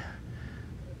tour,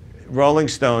 Rolling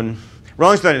Stone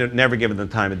had never given them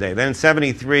time of day. Then in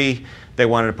 '73, they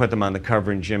wanted to put them on the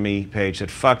cover, and Jimmy Page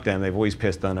said, fuck them, they've always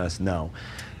pissed on us, no.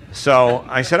 So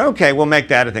I said, okay, we'll make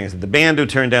that a thing. I said, the band who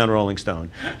turned down Rolling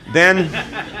Stone. Then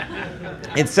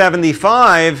in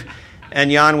 '75, and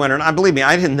Jan Wenner, and believe me,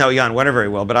 I didn't know Jan Wenner very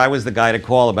well, but I was the guy to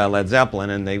call about Led Zeppelin,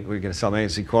 and they were going to sell me.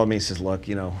 So he called me and says, look,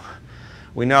 you know,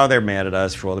 we know they're mad at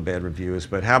us for all the bad reviews,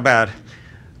 but how about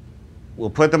we'll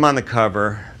put them on the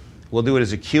cover. We'll do it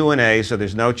as a Q&A, so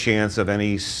there's no chance of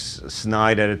any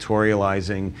snide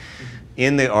editorializing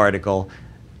in the article,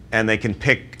 and they can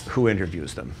pick who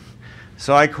interviews them.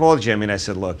 So I called Jimmy and I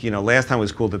said, look, you know, last time it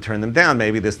was cool to turn them down.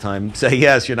 Maybe this time say,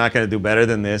 yes, you're not going to do better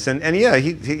than this. And yeah,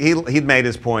 he'd made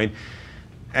his point.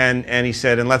 And he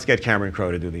said, and let's get Cameron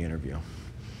Crowe to do the interview.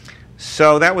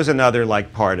 So that was another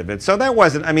like part of it. So that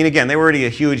wasn't, I mean, again, they were already a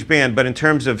huge band, but in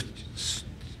terms of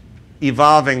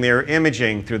evolving their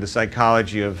imaging through the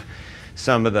psychology of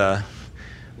some of the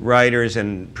writers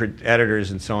and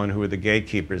editors and so on who were the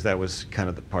gatekeepers, that was kind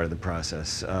of the part of the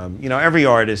process. You know, every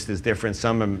artist is different.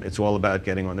 Some it's all about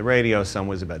getting on the radio. Some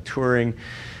was about touring.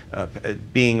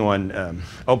 Being on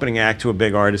opening act to a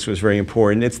big artist was very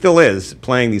important. It still is.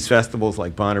 Playing these festivals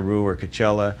like Bonnaroo or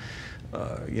Coachella,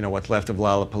 you know, what's left of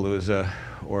Lollapalooza,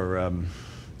 or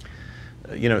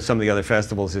you know, some of the other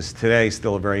festivals is today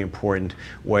still a very important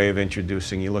way of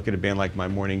introducing. You look at a band like My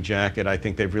Morning Jacket, I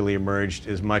think they've really emerged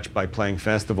as much by playing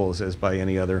festivals as by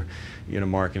any other, you know,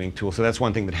 marketing tool. So that's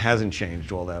one thing that hasn't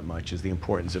changed all that much, is the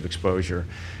importance of exposure,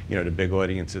 you know, to big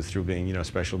audiences through being, you know, a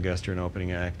special guest or an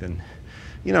opening act. And,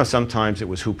 you know, sometimes it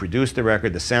was who produced the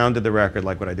record, the sound of the record,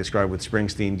 like what I described with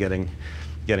Springsteen, getting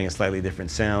a slightly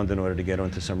different sound in order to get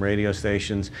onto some radio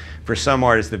stations. For some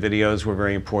artists, the videos were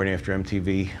very important after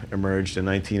MTV emerged in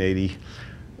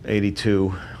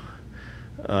 1982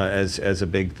 as a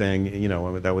big thing. You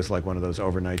know, that was like one of those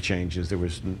overnight changes. There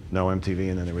was no MTV,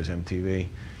 and then there was MTV.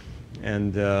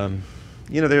 And,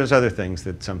 you know, there's other things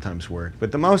that sometimes worked.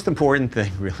 But the most important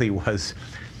thing really was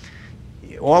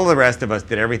all the rest of us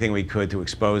did everything we could to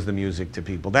expose the music to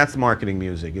people. That's marketing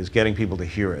music, is getting people to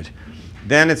hear it.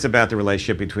 Then it's about the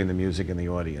relationship between the music and the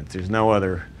audience. There's no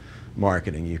other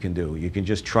marketing you can do. You can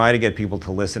just try to get people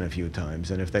to listen a few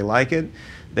times, and if they like it,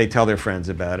 they tell their friends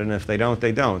about it, and if they don't,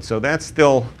 they don't. So that's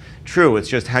still true. It's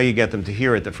just how you get them to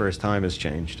hear it the first time has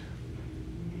changed.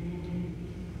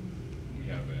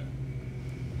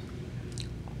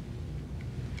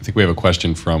 I think we have a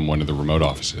question from one of the remote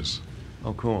offices.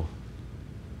 Oh, cool.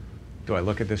 Do I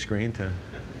look at the screen to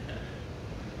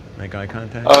make eye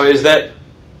contact? Oh, is that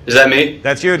me?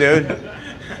 That's you, dude. Right.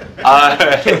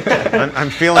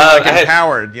 I'm feeling like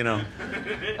empowered, you know.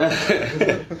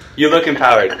 You look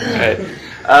empowered. Right.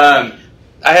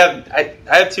 I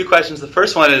have two questions. The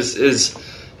first one is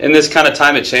in this kind of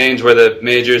time of change where the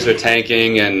majors are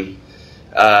tanking and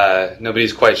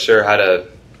nobody's quite sure how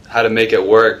to make it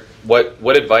work.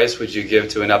 What advice would you give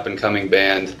to an up and coming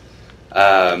band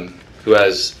who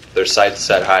has their sights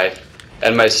set high?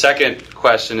 And my second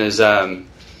question is,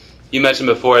 you mentioned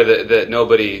before that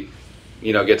nobody,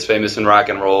 gets famous in rock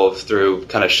and roll through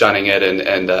kind of shunning it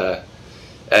and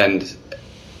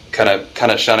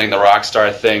kind of shunning the rock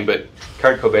star thing. But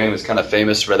Kurt Cobain was kind of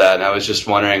famous for that, and I was just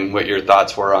wondering what your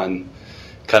thoughts were on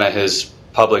kind of his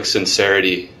public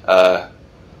sincerity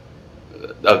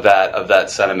of that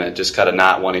sentiment, just kind of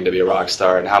not wanting to be a rock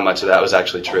star, and how much of that was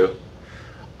actually true.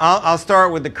 I'll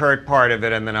start with the Kurt part of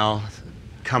it, and then I'll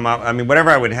come up. I mean, whatever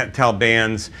I would tell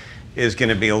bands is going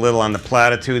to be a little on the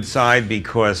platitude side,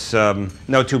 because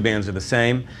no two bands are the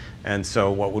same, and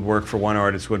so what would work for one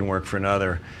artist wouldn't work for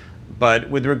another. But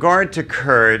with regard to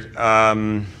Kurt,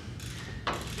 the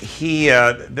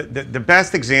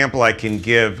best example I can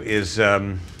give is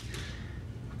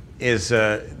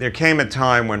there came a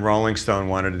time when Rolling Stone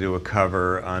wanted to do a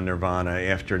cover on Nirvana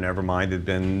after Nevermind had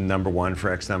been #1 for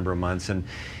X number of months, and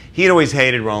he'd always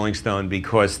hated Rolling Stone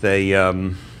because they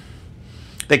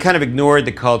kind of ignored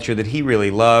the culture that he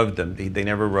really loved. They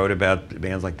never wrote about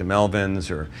bands like the Melvins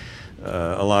or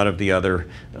a lot of the other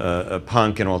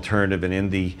punk and alternative and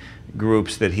indie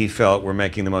groups that he felt were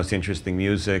making the most interesting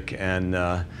music.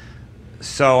 And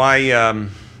so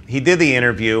he did the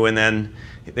interview, and then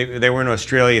they were in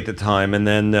Australia at the time, and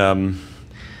then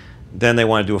they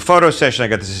wanted to do a photo session. I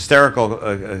got this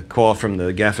hysterical call from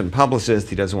the Geffen publicist.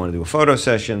 He doesn't want to do a photo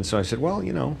session. So I said, well,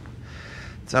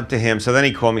 it's up to him. So then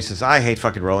he called me, says, I hate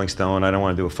fucking Rolling Stone. I don't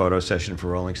want to do a photo session for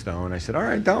Rolling Stone. I said, all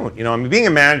right, don't. Being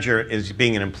a manager is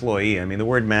being an employee. I mean, the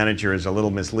word manager is a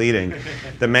little misleading.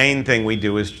 The main thing we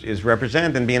do is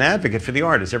represent and be an advocate for the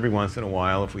artist. Every once in a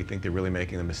while, if we think they're really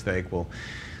making a mistake, we'll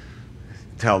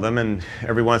tell them, and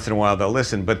every once in a while they'll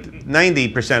listen. But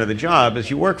 90% of the job is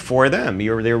you work for them.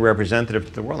 They're representative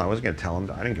to the world. I wasn't going to tell them.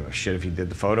 I didn't give a shit if you did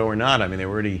the photo or not. I mean, they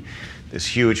were already this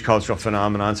huge cultural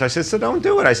phenomenon. So I said, so don't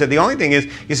do it. I said, the only thing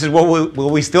is, he says, well, will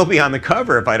we still be on the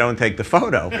cover if I don't take the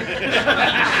photo?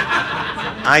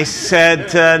 I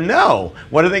said, no.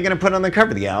 What are they going to put on the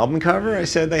cover? The album cover? I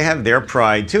said, they have their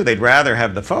pride too. They'd rather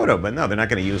have the photo, but no, they're not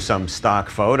going to use some stock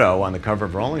photo on the cover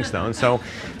of Rolling Stone. So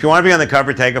if you want to be on the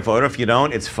cover, take a photo. If you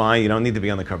don't, it's fine. You don't need to be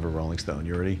on the cover of Rolling Stone.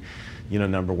 You're already,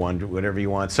 #1, whatever you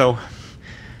want. So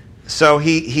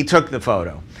he took the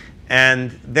photo.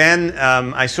 And then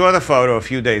I saw the photo a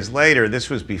few days later. This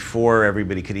was before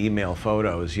everybody could email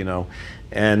photos,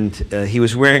 And he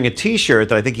was wearing a T-shirt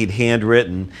that I think he'd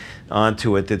handwritten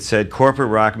onto it that said, "Corporate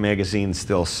rock magazines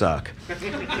still suck."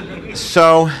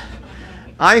 So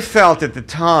I felt at the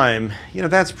time,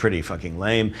 that's pretty fucking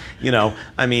lame.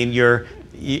 I mean,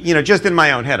 just in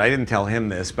my own head, I didn't tell him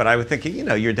this, but I was thinking,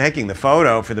 you're taking the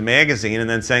photo for the magazine and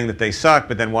then saying that they suck,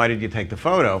 but then why did you take the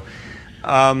photo?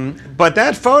 But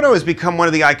that photo has become one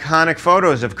of the iconic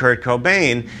photos of Kurt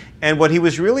Cobain. And what he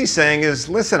was really saying is,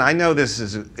 listen, I know this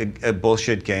is a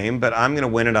bullshit game, but I'm going to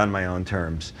win it on my own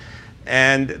terms.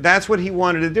 And that's what he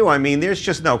wanted to do. I mean, there's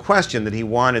just no question that he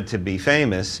wanted to be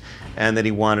famous and that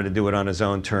he wanted to do it on his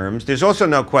own terms. There's also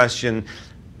no question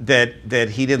that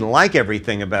he didn't like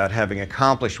everything about having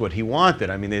accomplished what he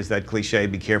wanted. I mean, there's that cliche,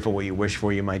 be careful what you wish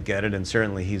for, you might get it. And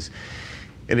certainly he's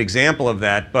an example of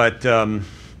that. But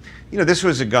this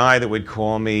was a guy that would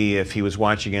call me if he was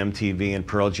watching MTV and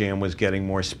Pearl Jam was getting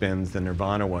more spins than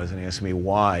Nirvana was, and ask me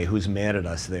why, who's mad at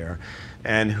us there,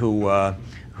 and who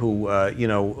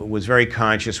was very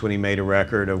conscious when he made a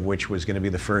record of which was going to be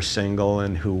the first single,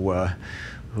 and who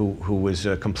was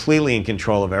completely in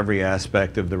control of every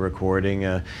aspect of the recording.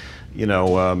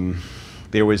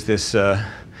 There was this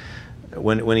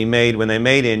when they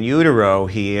made In Utero,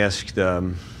 he asked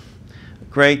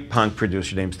great punk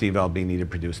producer named Steve Albini to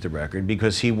produce the record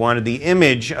because he wanted the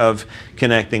image of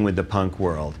connecting with the punk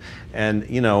world. And,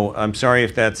 you know, I'm sorry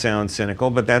if that sounds cynical,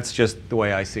 but that's just the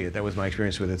way I see it. That was my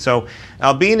experience with it. So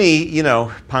Albini, you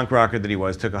know, punk rocker that he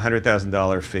was, took a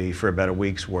 $100,000 fee for about a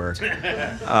week's work.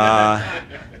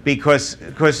 Because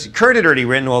Kurt had already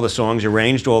written all the songs,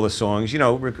 arranged all the songs. You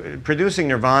know, producing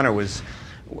Nirvana was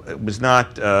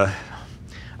not...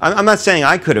 I'm not saying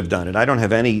I could have done it. I don't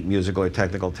have any musical or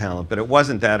technical talent, but it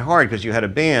wasn't that hard because you had a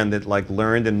band that like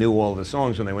learned and knew all the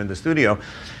songs when they went in the studio.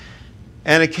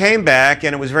 And it came back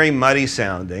and it was very muddy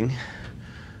sounding.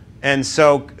 And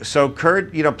so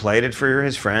Kurt, you know, played it for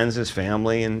his friends, his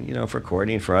family, and, you know, for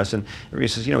Courtney and for us. And everybody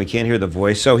says, you know, we can't hear the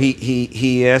voice. So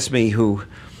he asked me who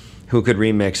could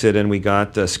remix it, and we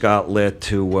got Scott Litt,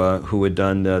 who had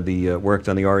done worked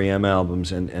on the REM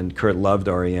albums, and Kurt loved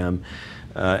REM.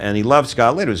 And he loved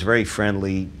Scott Litt, who was a very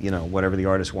friendly, you know, whatever the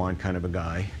artist want kind of a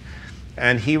guy.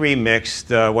 And he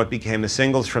remixed what became the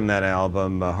singles from that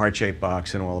album, Heart-Shaped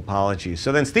Box and All Apologies.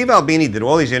 So then Steve Albini did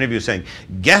all these interviews saying,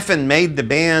 Geffen made the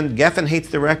band, Geffen hates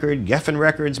the record, Geffen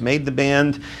Records made the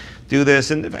band do this.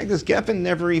 And the fact is, Geffen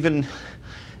never even,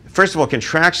 first of all,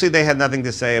 contractually they had nothing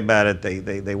to say about it.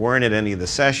 They weren't at any of the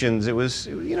sessions. It was,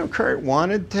 you know, Kurt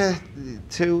wanted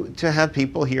to have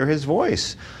people hear his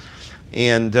voice.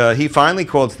 And he finally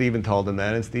called Steve and told him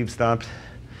that, and Steve stopped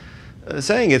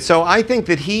saying it. So I think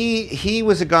that he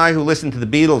was a guy who listened to the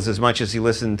Beatles as much as he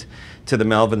listened to the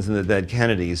Melvins and the Dead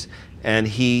Kennedys, and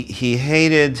he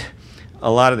hated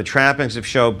a lot of the trappings of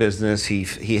show business. He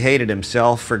hated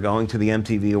himself for going to the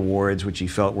MTV Awards, which he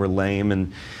felt were lame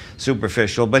and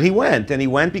superficial, but he went, and he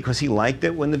went because he liked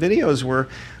it when the videos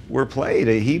were played.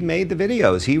 He made the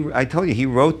videos. I told you, he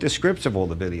wrote the scripts of all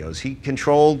the videos. He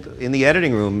controlled in the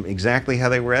editing room exactly how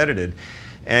they were edited,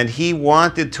 and he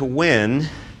wanted to win.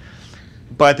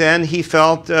 But then he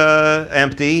felt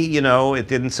empty, you know, it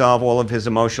didn't solve all of his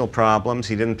emotional problems.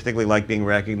 He didn't particularly like being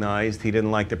recognized. He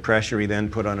didn't like the pressure he then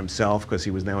put on himself because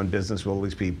he was now in business with all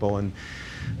these people. And,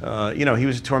 you know, he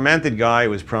was a tormented guy who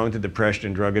was prone to depression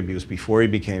and drug abuse before he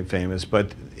became famous.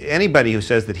 But anybody who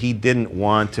says that he didn't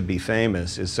want to be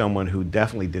famous is someone who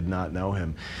definitely did not know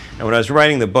him. And when I was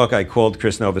writing the book, I called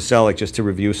Chris Novoselic just to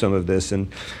review some of this.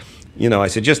 And you know, I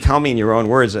said, just tell me in your own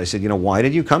words. I said, you know, why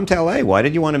did you come to LA? Why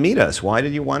did you want to meet us? Why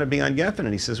did you want to be on Geffen?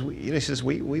 And he says,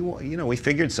 we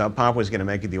figured Sub Pop was going to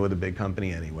make a deal with a big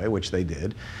company anyway, which they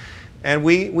did. And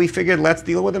we figured, let's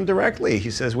deal with them directly. He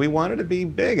says, we wanted to be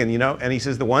big. And, you know, and he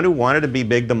says, the one who wanted to be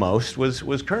big the most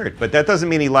was Kurt. But that doesn't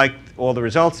mean he liked all the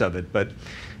results of it. But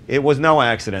it was no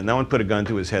accident. No one put a gun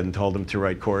to his head and told him to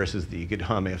write choruses that you could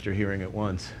hum after hearing it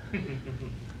once.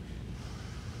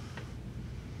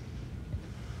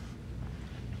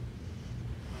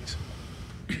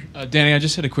 Danny, I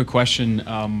just had a quick question,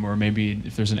 or maybe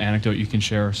if there's an anecdote you can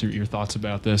share your thoughts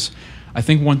about this. I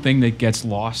think one thing that gets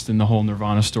lost in the whole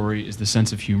Nirvana story is the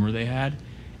sense of humor they had.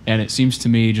 And it seems to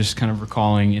me, just kind of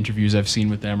recalling interviews I've seen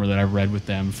with them or that I've read with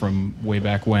them from way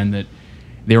back when, that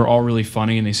they were all really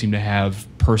funny and they seem to have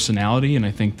personality. And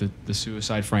I think that the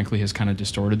suicide, frankly, has kind of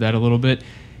distorted that a little bit.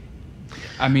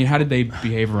 I mean, how did they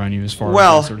behave around you as far as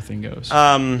that sort of thing goes?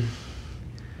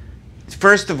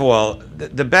 First of all,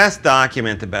 the best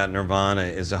document about Nirvana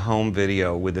is a home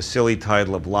video with the silly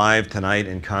title of Live Tonight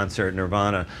in Concert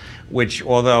Nirvana, which,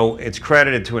 although it's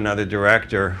credited to another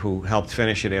director who helped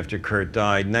finish it after Kurt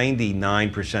died,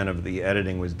 99% of the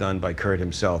editing was done by Kurt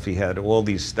himself. He had all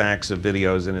these stacks of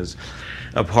videos in his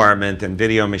apartment and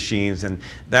video machines, and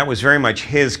that was very much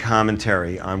his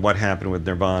commentary on what happened with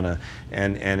Nirvana.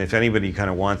 And if anybody kind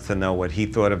of wants to know what he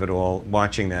thought of it all,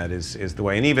 watching that is the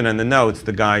way. And even in the notes,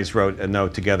 the guys wrote a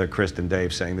note together, Chris and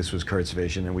Dave, saying this was Kurt's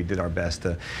vision, and we did our best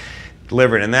to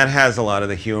deliver it. And that has a lot of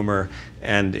the humor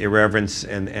and irreverence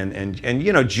and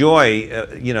you know, joy.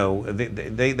 You know,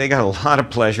 they got a lot of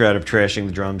pleasure out of trashing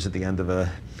the drums at the end of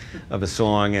a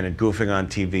song and at goofing on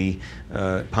TV,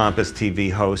 pompous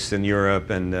TV hosts in Europe,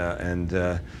 and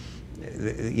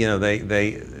you know,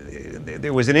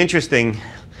 there was an interesting,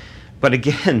 but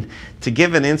again, to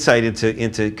give an insight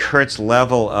into Kurt's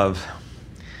level of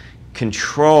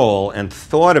control and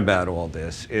thought about all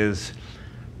this is,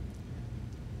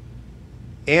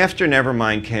 after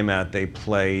Nevermind came out, they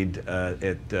played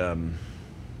at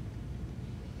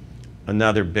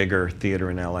another bigger theater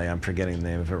in LA. I'm forgetting the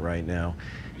name of it right now.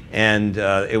 And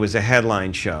it was a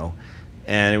headline show,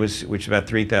 and which was about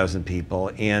 3,000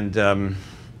 people. And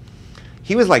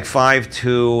he was like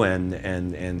 5'2"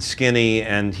 and skinny,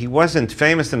 and he wasn't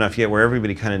famous enough yet where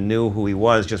everybody kind of knew who he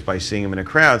was just by seeing him in a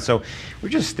crowd. So we're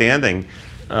just standing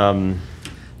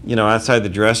you know, outside the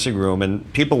dressing room,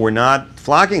 and people were not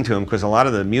flocking to him because a lot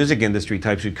of the music industry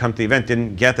types who'd come to the event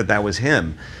didn't get that that was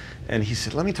him. And he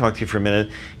said, let me talk to you for a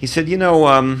minute. He said, you know,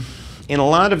 in a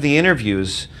lot of the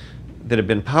interviews that have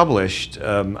been published,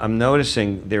 I'm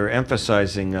noticing they're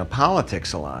emphasizing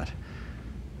politics a lot.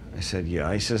 I said,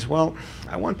 yeah. He says, well,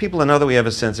 I want people to know that we have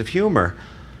a sense of humor.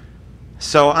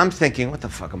 So I'm thinking, what the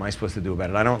fuck am I supposed to do about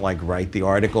it? I don't like write the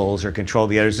articles or control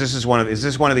the editors. Is this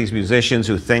one of these musicians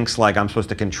who thinks like I'm supposed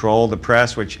to control the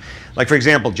press? Which, like for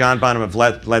example, John Bonham of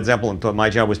Led Zeppelin thought my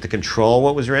job was to control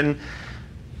what was written.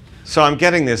 So I'm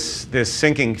getting this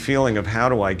sinking feeling of how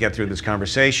do I get through this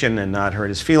conversation and not hurt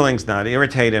his feelings, not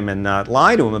irritate him, and not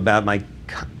lie to him about my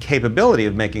capability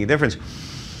of making a difference.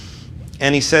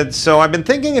 And he said, so I've been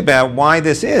thinking about why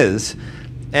this is.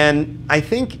 And I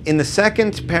think in the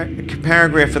second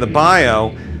paragraph of the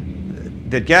bio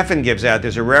that Geffen gives out,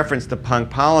 there's a reference to punk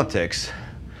politics.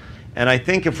 And I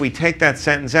think if we take that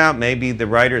sentence out, maybe the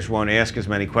writers won't ask as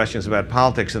many questions about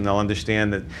politics, and they'll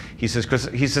understand that he says, because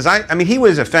he says, I mean, he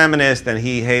was a feminist and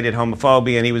he hated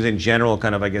homophobia, and he was in general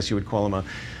kind of, I guess you would call him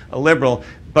a liberal,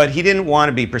 but he didn't want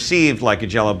to be perceived like a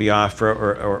Jello Biafra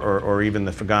or even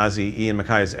the Fugazi, Ian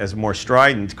MacKaye, as more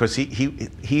strident, because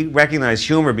he recognized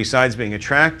humor, besides being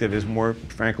attractive, is more,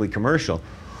 frankly, commercial.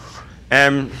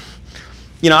 And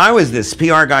you know, I was this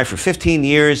PR guy for 15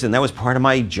 years, and that was part of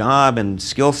my job and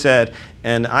skill set,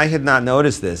 and I had not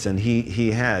noticed this, and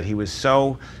he had. He was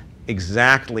so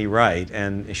exactly right,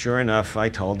 and sure enough, I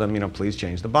told him, you know, please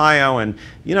change the bio, and,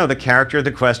 you know, the character of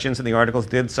the questions and the articles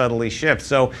did subtly shift.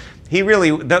 So he really,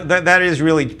 that is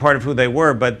really part of who they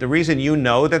were, but the reason you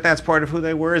know that that's part of who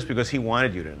they were is because he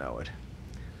wanted you to know it.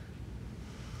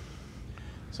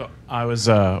 So I was,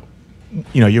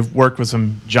 you know, you've worked with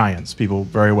some giants, people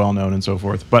very well known and so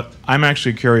forth, but I'm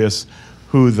actually curious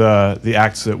who the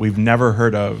acts that we've never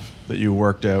heard of that you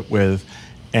worked with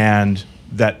and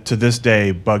that to this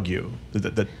day bug you.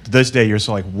 That to this day you're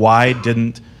so like, why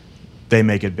didn't they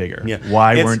make it bigger? Yeah.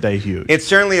 Why weren't they huge? It's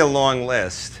certainly a long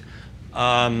list.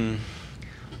 One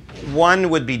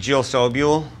would be Jill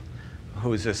Sobule,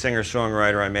 who's a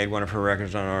singer-songwriter. I made one of her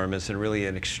records on Artemis, and really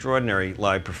an extraordinary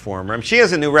live performer. I mean, she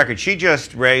has a new record. She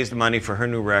just raised money for her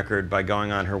new record by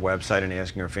going on her website and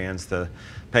asking her fans to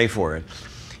pay for it.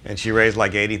 And she raised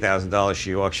like $80,000.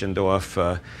 She auctioned off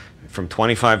from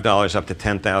 $25 up to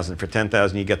 $10,000. For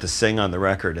 $10,000, you get to sing on the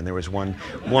record. And there was one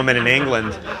woman in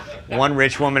England, one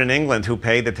rich woman in England who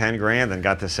paid the 10 grand and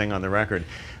got to sing on the record.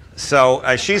 So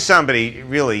she's somebody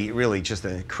really, really just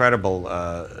an incredible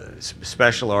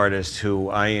special artist who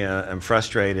I am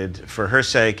frustrated for her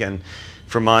sake and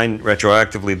for mine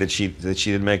retroactively that she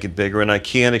didn't make it bigger. And I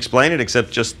can't explain it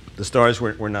except just the stars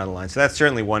were not aligned. So that's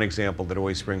certainly one example that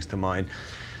always springs to mind.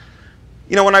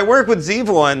 You know, when I worked with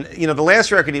Zevon, you know, the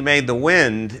last record he made, The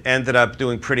Wind, ended up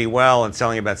doing pretty well and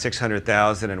selling about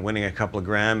 600,000 and winning a couple of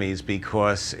Grammys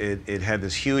because it had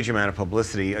this huge amount of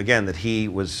publicity, again, that he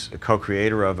was a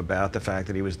co-creator of, about the fact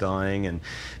that he was dying, and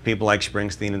people like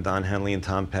Springsteen and Don Henley and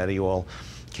Tom Petty all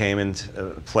came and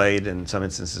played, in some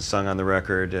instances sung on the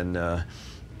record, and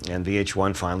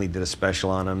VH1 finally did a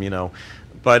special on him, you know.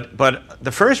 But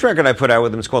the first record I put out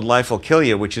with him is called Life Will Kill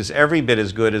You, which is every bit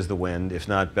as good as The Wind, if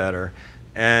not better.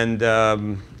 And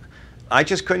I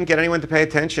just couldn't get anyone to pay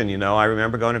attention, you know. I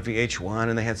remember going to VH1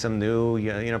 and they had some new,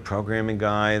 you know, programming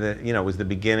guy that, you know, was the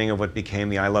beginning of what became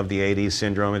the I Love the 80s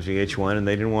syndrome at VH1, and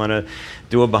they didn't want to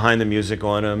do a behind the music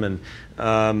on him.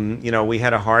 And, you know, we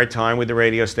had a hard time with the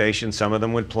radio station. Some of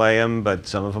them would play him, but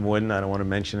some of them wouldn't. I don't want to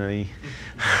mention any.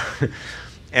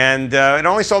 And it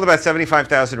only sold about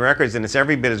 75,000 records, and it's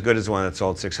every bit as good as the one that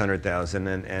sold 600,000,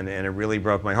 and it really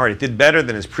broke my heart. It did better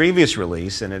than his previous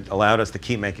release, and it allowed us to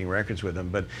keep making records with him,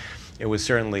 but it was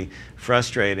certainly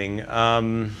frustrating.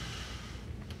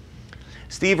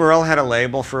 Steve Earle had a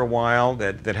label for a while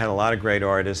that had a lot of great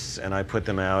artists, and I put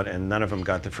them out, and none of them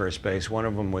got to first base. One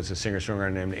of them was a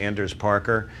singer-songwriter named Anders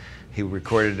Parker. He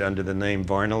recorded under the name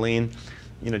Varnaline.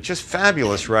 You know, just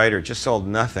fabulous writer, just sold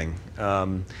nothing.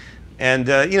 And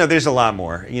you know, there's a lot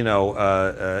more. You know,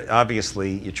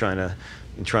 obviously, you're trying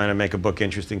to make a book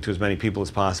interesting to as many people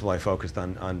as possible. I focused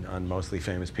on mostly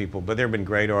famous people, but there have been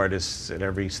great artists at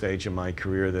every stage of my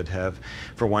career that have,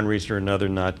 for one reason or another,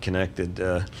 not connected.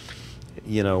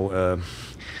 You know,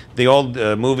 the old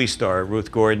movie star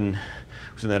Ruth Gordon,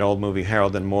 who's in that old movie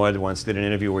Harold and Maude, once did an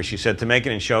interview where she said, "To make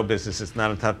it in show business, it's not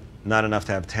enough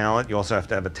to have talent. You also have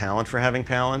to have a talent for having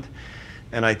talent."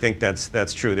 And I think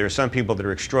that's true. There are some people that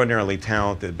are extraordinarily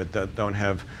talented but don't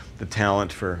have the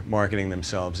talent for marketing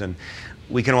themselves. And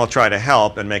we can all try to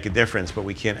help and make a difference, but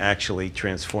we can't actually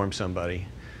transform somebody.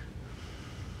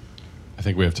 I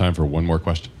think we have time for one more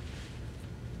question.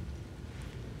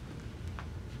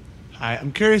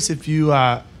 I'm curious if you,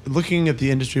 looking at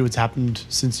the industry, what's happened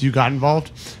since you got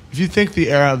involved, if you think the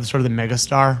era of sort of the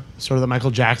megastar, sort of the Michael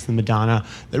Jackson, Madonna,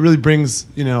 that really brings,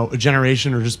 you know, a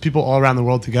generation or just people all around the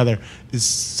world together is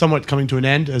somewhat coming to an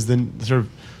end as the sort of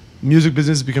music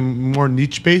business has become more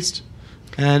niche-based,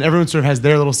 and everyone sort of has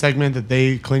their little segment that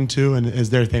they cling to and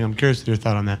is their thing. I'm curious your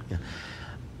thought on that. Yeah.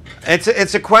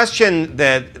 It's a question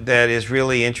that is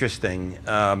really interesting.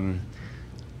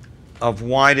 Of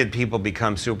why did people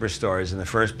become superstars in the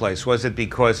first place? Was it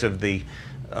because of the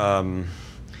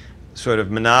sort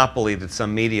of monopoly that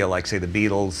some media, like say the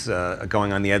Beatles,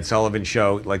 going on the Ed Sullivan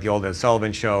Show, like the old Ed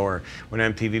Sullivan Show, or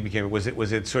when MTV became, was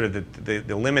it sort of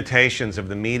the limitations of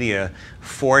the media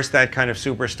forced that kind of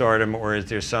superstardom, or is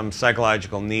there some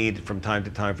psychological need from time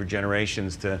to time for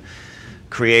generations to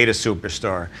create a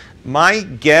superstar? My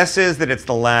guess is that it's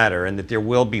the latter, and that there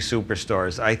will be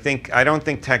superstars. I don't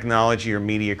think technology or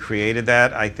media created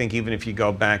that. I think even if you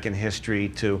go back in history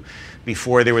to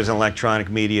before there was electronic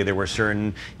media, there were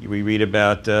certain, we read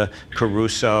about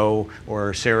Caruso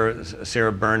or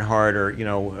Sarah Bernhardt,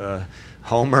 or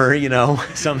Homer,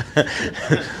 some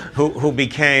who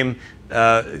became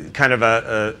kind of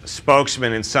a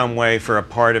spokesman in some way for a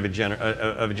part of a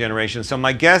generation. So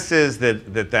my guess is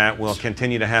that will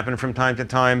continue to happen from time to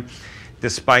time,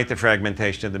 despite the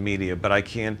fragmentation of the media. But I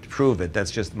can't prove it.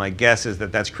 That's just my guess, is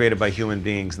that that's created by human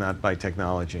beings, not by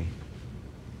technology.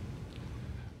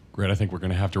 Great. I think we're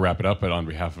going to have to wrap it up. But on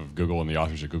behalf of Google and the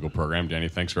authors of Google program, Danny,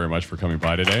 thanks very much for coming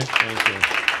by today. Thank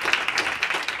you.